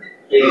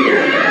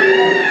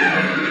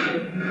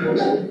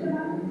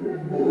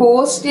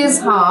host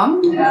is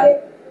harmed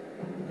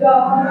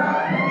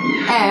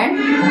and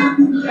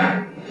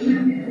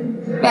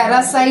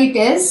parasite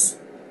is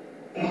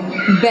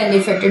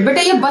benefited.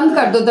 बेटा ये बंद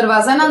कर दो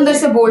दरवाजा ना, अंदर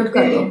से बोल्ट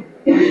कर दो.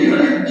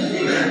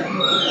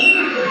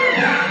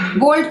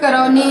 बोल्ट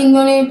करो, नहीं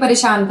इन्होंने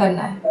परेशान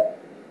करना है ना.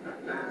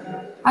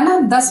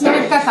 10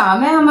 मिनट का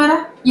काम है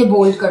हमारा. ये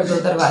बोल्ट कर दो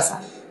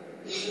दरवाजा.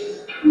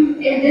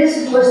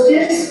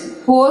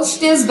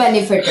 Host is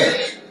benefited.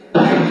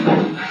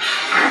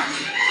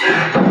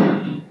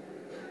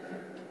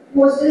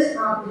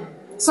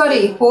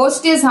 Sorry,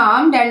 host is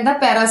harmed and the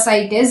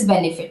parasite is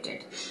benefited.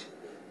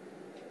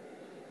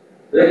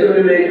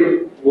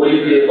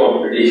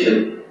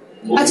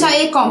 अच्छा,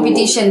 एक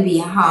कंपटीशन भी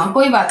है. हाँ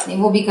कोई बात नहीं,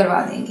 वो भी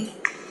करवा देंगे.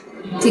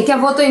 ठीक है,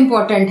 वो तो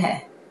इम्पोर्टेंट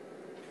है,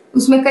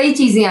 उसमें कई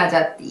चीजें आ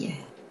जाती है.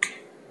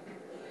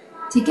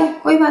 ठीक है,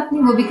 कोई बात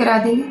नहीं, वो भी करा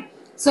देंगे.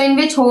 सो इन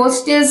विच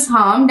host is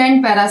harmed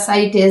and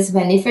parasite is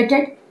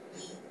benefited.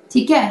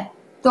 ठीक है.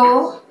 तो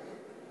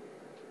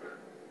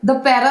the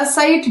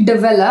parasite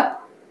develop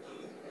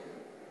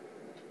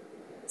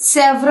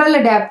several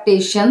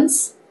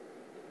adaptations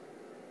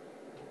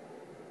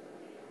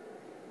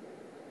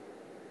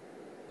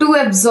to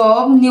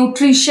absorb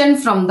nutrition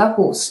from the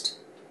host.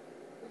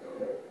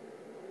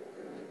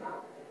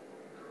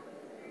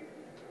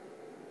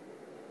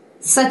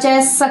 Such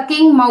as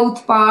sucking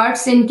mouth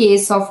parts in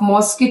case of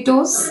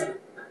mosquitoes.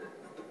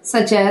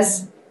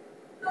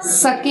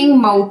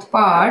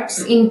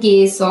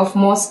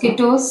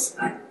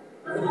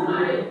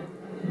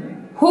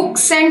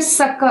 Hooks and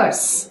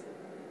suckers.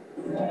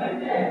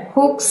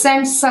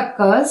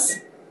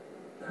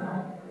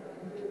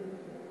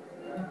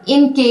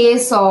 In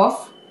case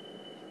of,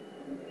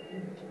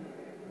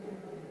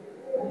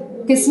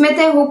 किसमें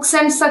थे hooks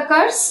and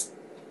suckers?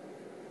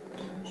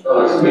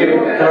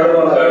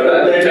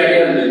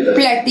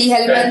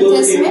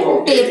 Platyhelminthes में,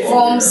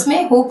 tapeworms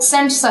में. hooks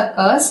and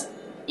suckers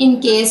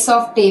in case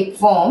of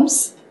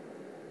tapeworms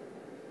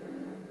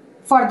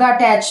for the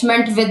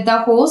attachment with the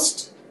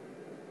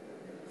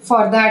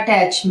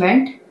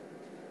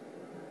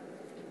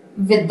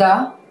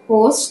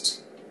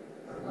host.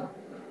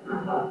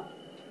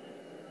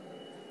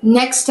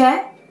 Next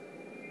है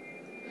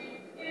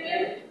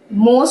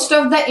most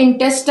of the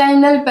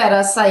intestinal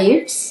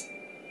parasites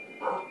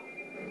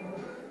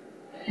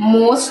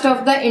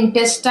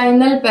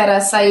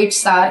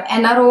are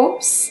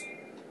anaerobes.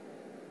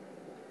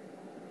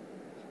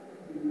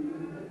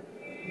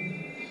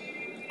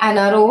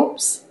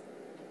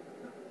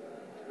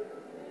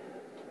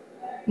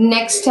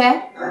 Next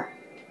है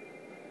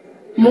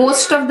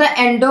most of the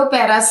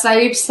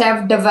endoparasites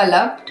have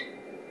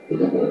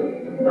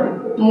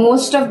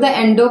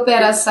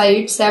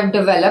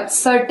developed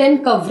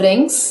certain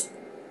coverings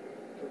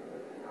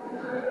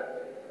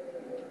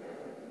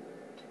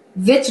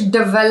which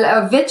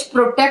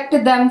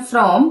protect them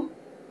from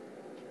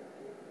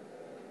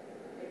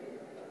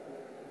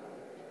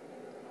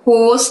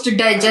host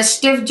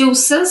digestive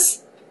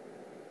juices,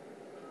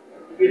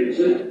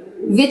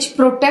 which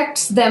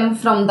protects them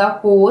from the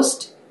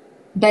host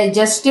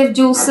digestive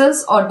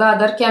juices or the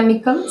other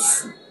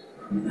chemicals.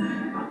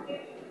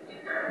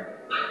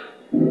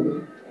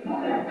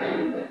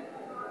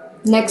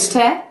 Next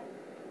है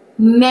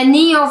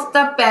many of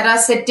the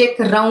parasitic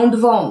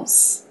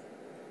roundworms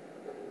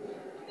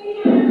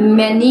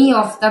Many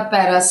of the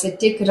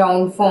parasitic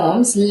round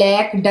forms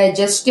lack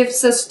digestive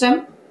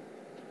system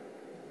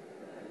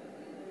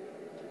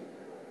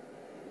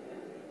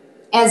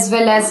as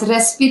well as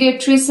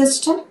respiratory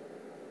system.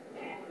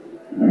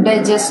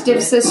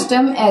 Digestive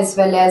system as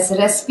well as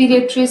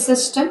respiratory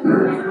system,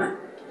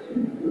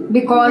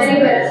 because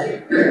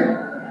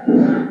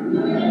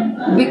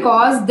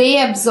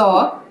they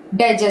absorb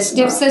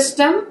digestive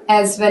system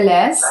as well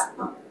as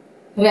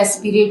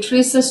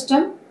respiratory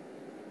system,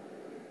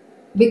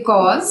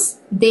 because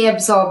they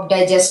absorb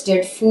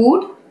digested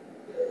food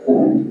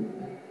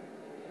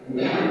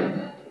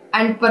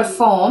and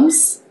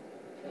performs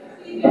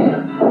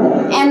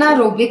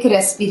anaerobic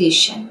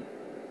respiration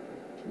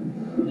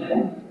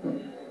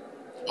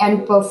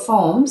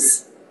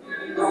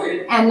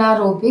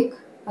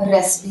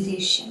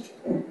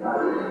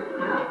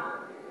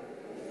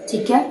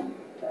ठीक है.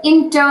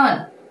 In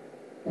turn,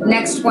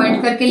 next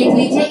point करके लिख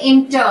लीजिए.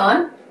 In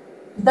turn,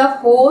 the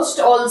host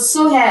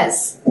also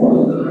has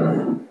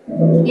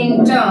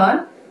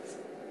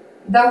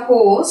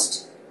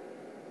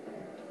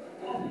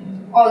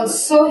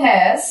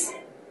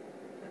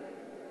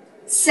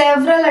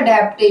several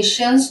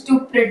adaptations to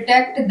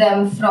protect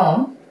them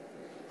from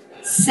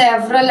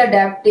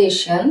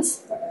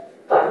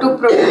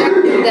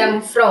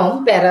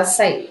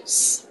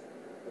parasites.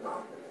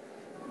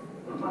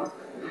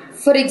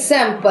 For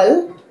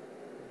example,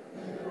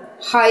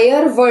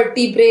 higher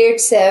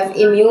vertebrates have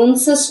immune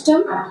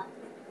system.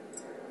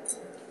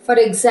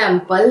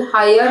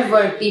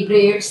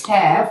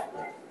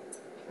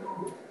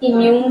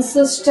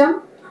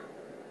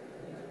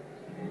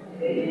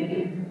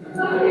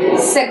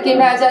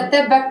 Second आ जाता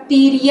है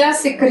bacteria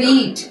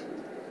secrete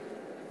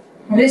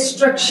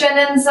restriction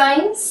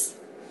enzymes.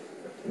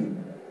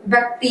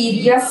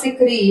 Bacteria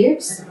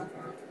secretes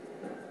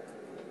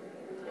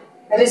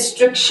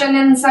restriction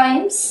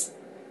enzymes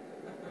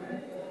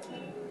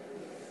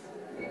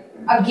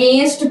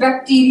against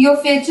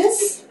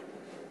bacteriophages.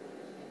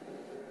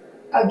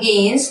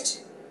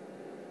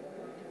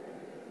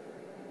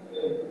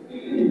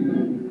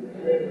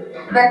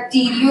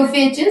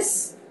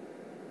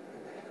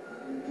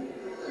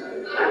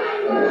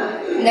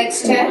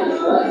 Next है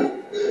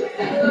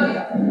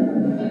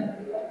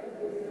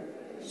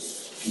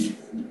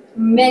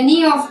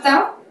many of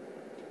the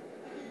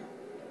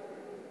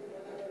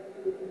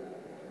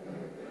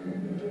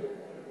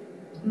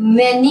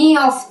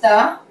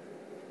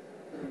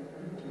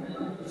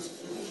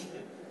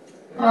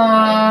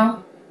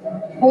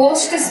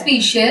host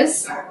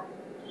species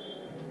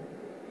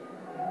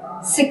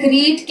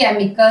secrete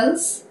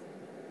chemicals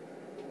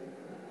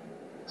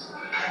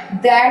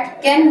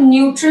that can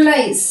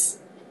neutralize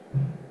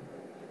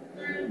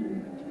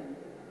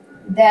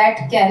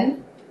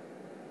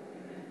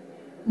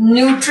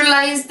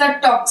the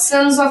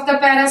toxins of the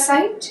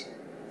parasite,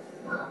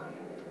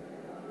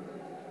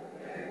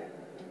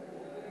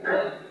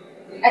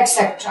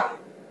 etc.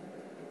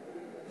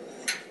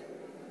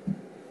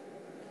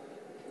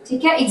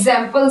 ठीक है.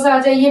 Examples आ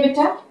जाइए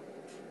बेटा.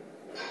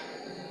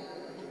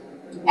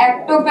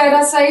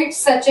 Ectoparasites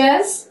such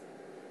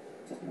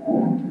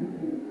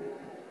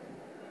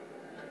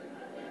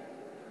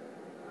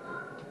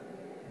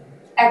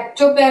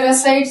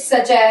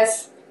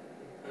as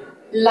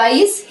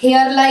lice,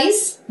 hair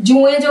lice,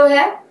 जुएं जो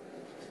है,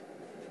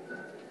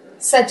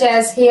 such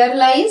as hair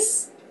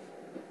lice,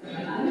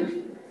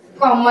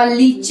 common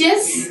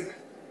leeches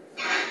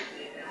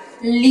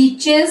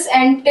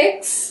and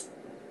ticks.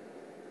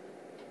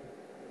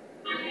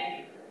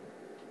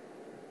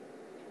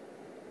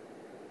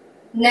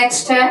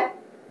 Next है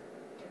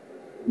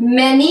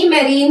many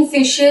marine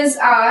fishes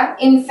are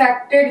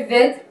infected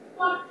with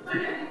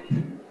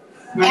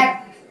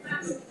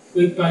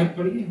कोई pipe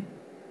पड़ गई.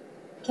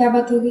 क्या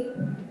बात होगी?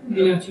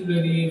 ये अच्छी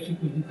गरी है, उसी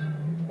को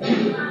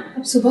दिखाना.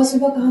 अब सुबह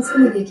सुबह कहाँ से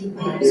नहीं देखी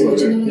पाइप,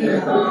 सोचने में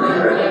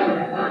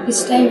लगा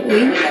इस टाइम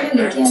कोई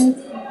लेके आनी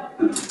थी.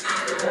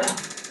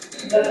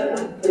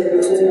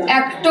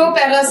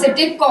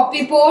 Ectoparasitic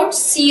copypods,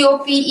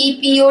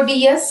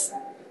 COPEPODS.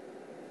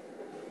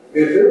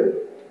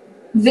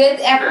 With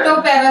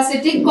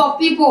ectoparasitic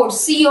copypods,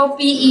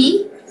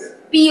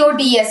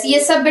 COPEPODS. ये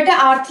सब बेटा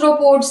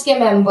आर्थ्रोपोड्स के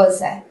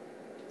मेंबर्स है.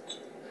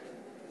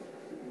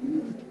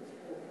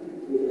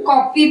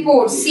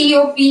 Copypods,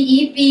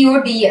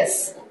 COPEPODS.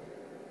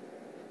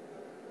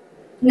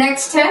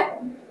 नेक्स्ट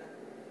है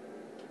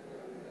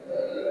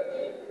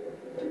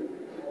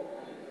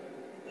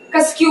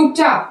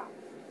Cuscuta.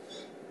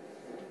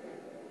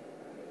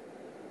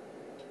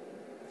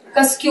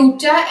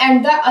 Cuscuta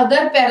and the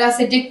other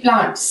parasitic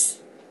plants.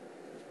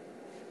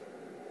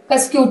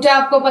 Cuscuta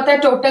आपको पता है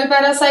टोटल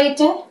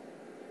पैरासाइट है.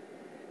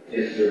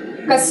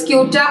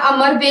 Cuscuta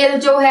अमरबेल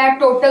जो है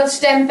टोटल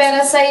स्टेम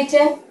पैरासाइट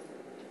है.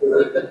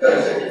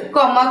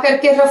 कॉमा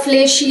करके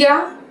Rafflesia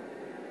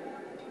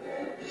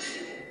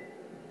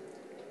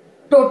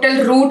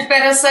total root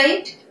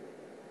parasite.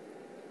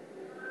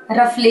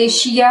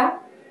 Rafflesia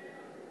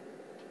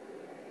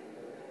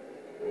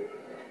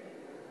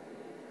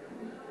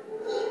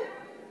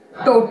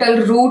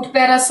total root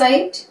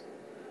parasite.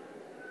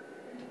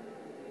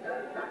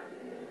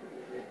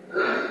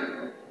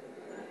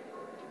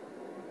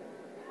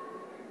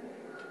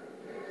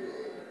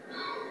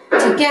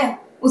 ठीक है,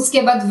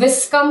 उसके बाद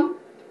विस्कम,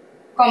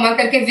 कॉमा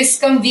करके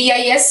Viscum,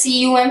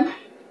 VISCUM,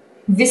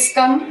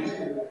 Viscum,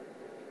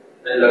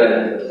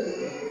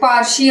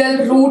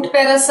 partial root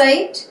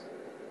parasite,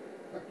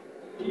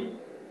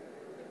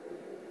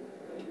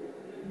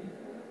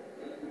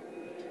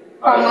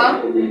 comma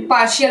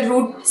partial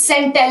root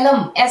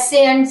santalum,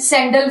 SAN,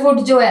 sandalwood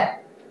जो है,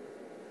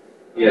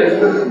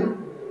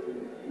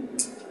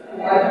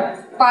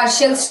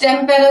 partial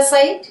stem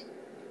parasite,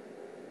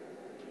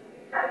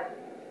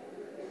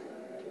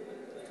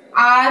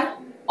 are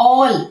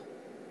all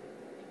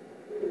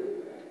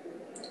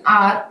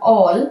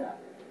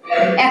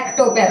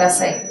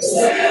ectoparasites.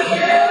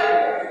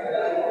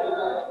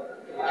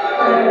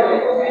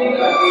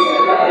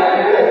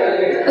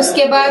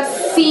 उसके बाद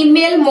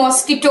female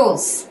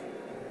mosquitoes,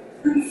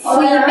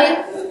 female,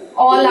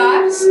 all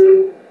are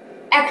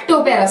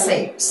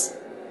ectoparasites.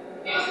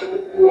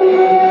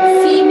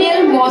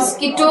 Female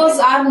mosquitoes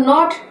are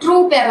not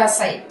true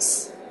parasites.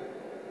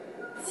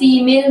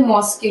 Female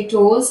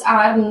mosquitoes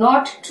are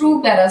not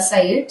true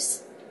parasites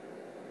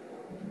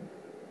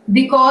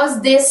because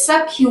they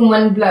suck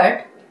human blood.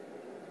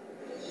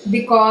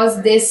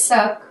 Because they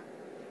suck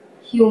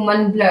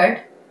human blood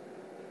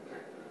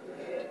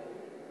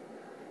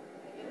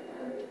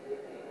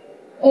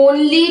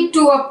only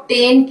to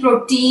obtain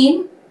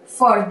protein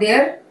for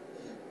their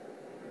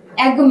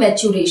egg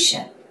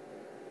maturation.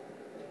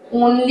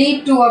 Only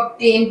to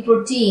obtain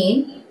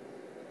protein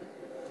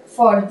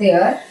for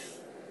their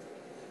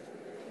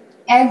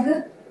egg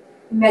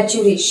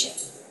maturation.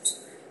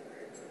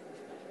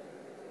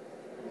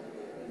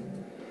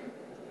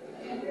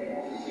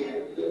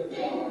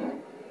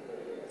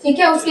 ठीक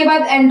है, उसके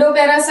बाद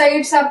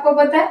endoparasites आपको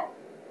पता है,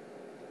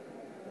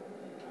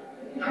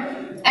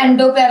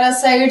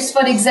 endoparasites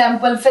for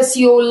example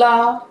Fasciola,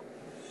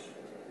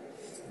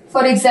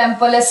 for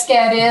example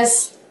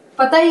एस्कैरियस,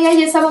 पता ही है,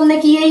 ये सब हमने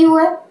किया ही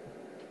हुआ है।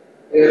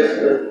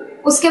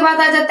 उसके बाद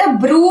आ जाता है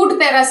brood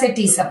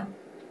parasitism,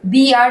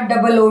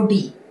 BROOD,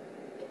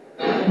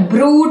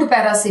 brood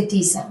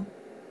parasitism,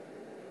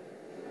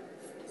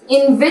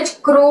 in which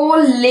crow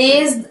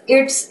lays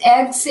its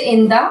eggs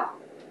in the,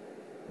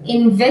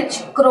 in which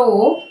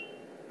crow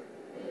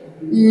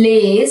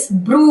lays,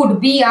 brood,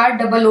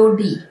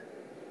 BROOD,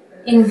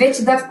 in which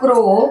the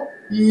crow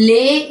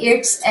lay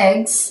its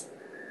eggs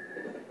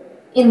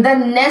in the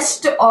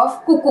nest of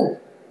cuckoo.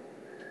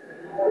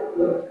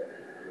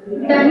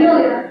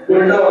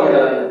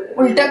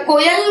 उल्टा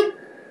कोयल,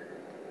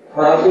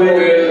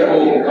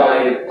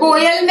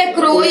 कोयल में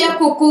crow या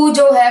कुकू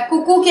जो है,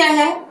 कुकू क्या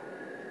है?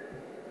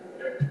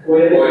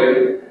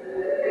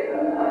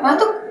 हाँ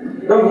तो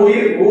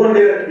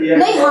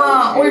नहीं,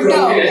 हाँ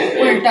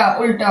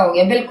उल्टा हो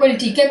गया, बिल्कुल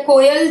ठीक है।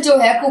 कोयल जो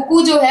है,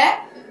 कुकू जो है,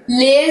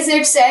 lays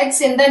its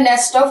eggs in the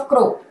nest of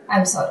crow.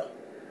 I'm sorry,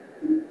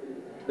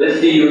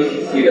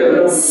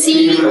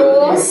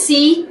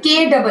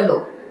 COCKOO.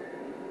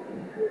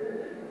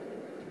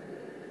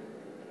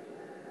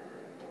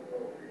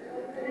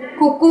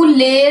 Cuckoo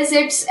lays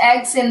its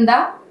eggs in the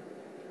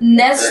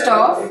nest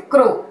of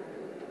crow.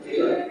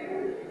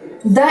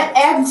 The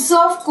eggs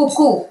of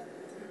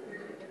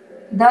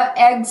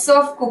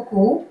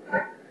cuckoo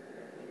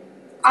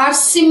are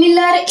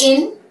similar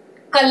in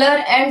color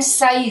and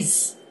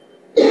size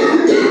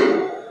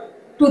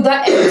to the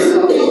eggs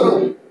of crow.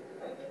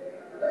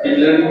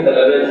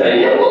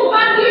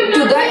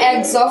 To the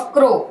eggs of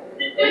crow.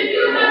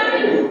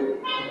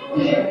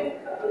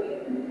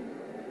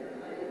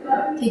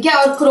 ठीक है,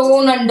 और crow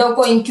उन अंडों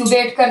को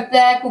incubate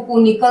करता है, कुकू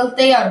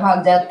निकलते हैं और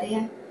भाग जाते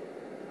हैं।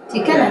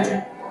 ठीक है ना जी।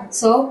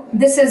 So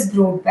this is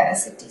brood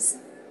parasitism,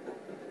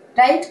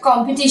 right.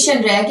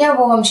 Competition रह गया,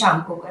 वो हम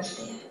शाम को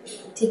करते हैं।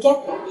 ठीक है,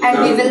 एंड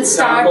वी विल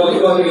स्टार्ट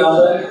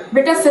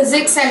बेटा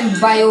फिजिक्स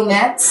एंड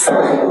बायोमैथ्स।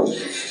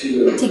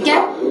 ठीक है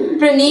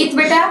प्रणीत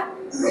बेटा,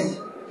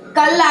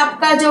 कल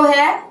आपका जो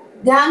है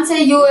ध्यान से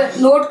यू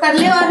नोट कर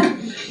ले और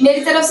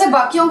मेरी तरफ से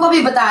बाकियों को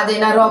भी बता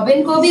देना,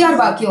 रॉबिन को भी और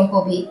बाकियों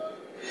को भी।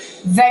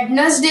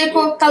 वेडनेसडे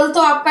को, कल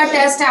तो आपका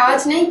टेस्ट है,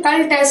 आज नहीं,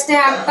 कल टेस्ट है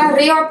आपका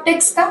रे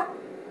ऑप्टिक्स का।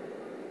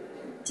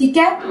 ठीक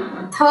है,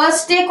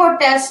 थर्सडे को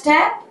टेस्ट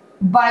है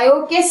बायो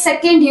के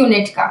सेकेंड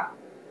यूनिट का।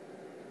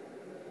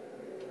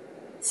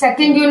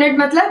 सेकेंड यूनिट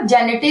मतलब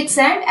जेनेटिक्स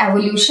एंड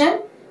एवोल्यूशन।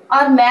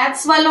 और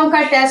मैथ्स वालों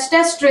का टेस्ट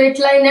है स्ट्रेट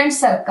लाइन एंड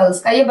सर्कल्स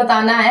का। ये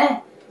बताना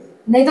है,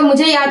 नहीं तो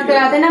मुझे याद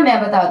करा देना,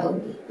 मैं बता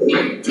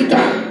दूंगी। ठीक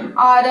है,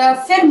 और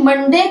फिर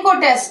मंडे को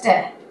टेस्ट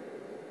है,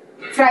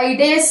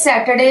 फ्राइडे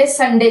सैटरडे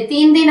संडे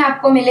 3 दिन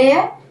आपको मिले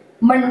हैं।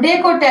 मंडे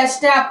को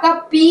टेस्ट है आपका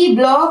पी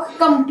ब्लॉक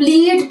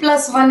कंप्लीट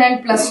 +1 एंड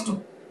 +2।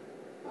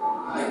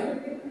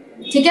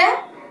 ठीक है,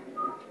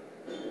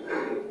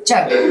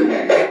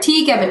 चलो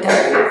ठीक है बेटा,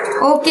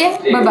 ओके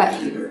बाय बाय।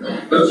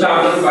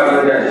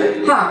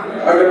 हाँ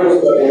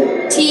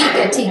ठीक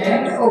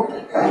है ओके।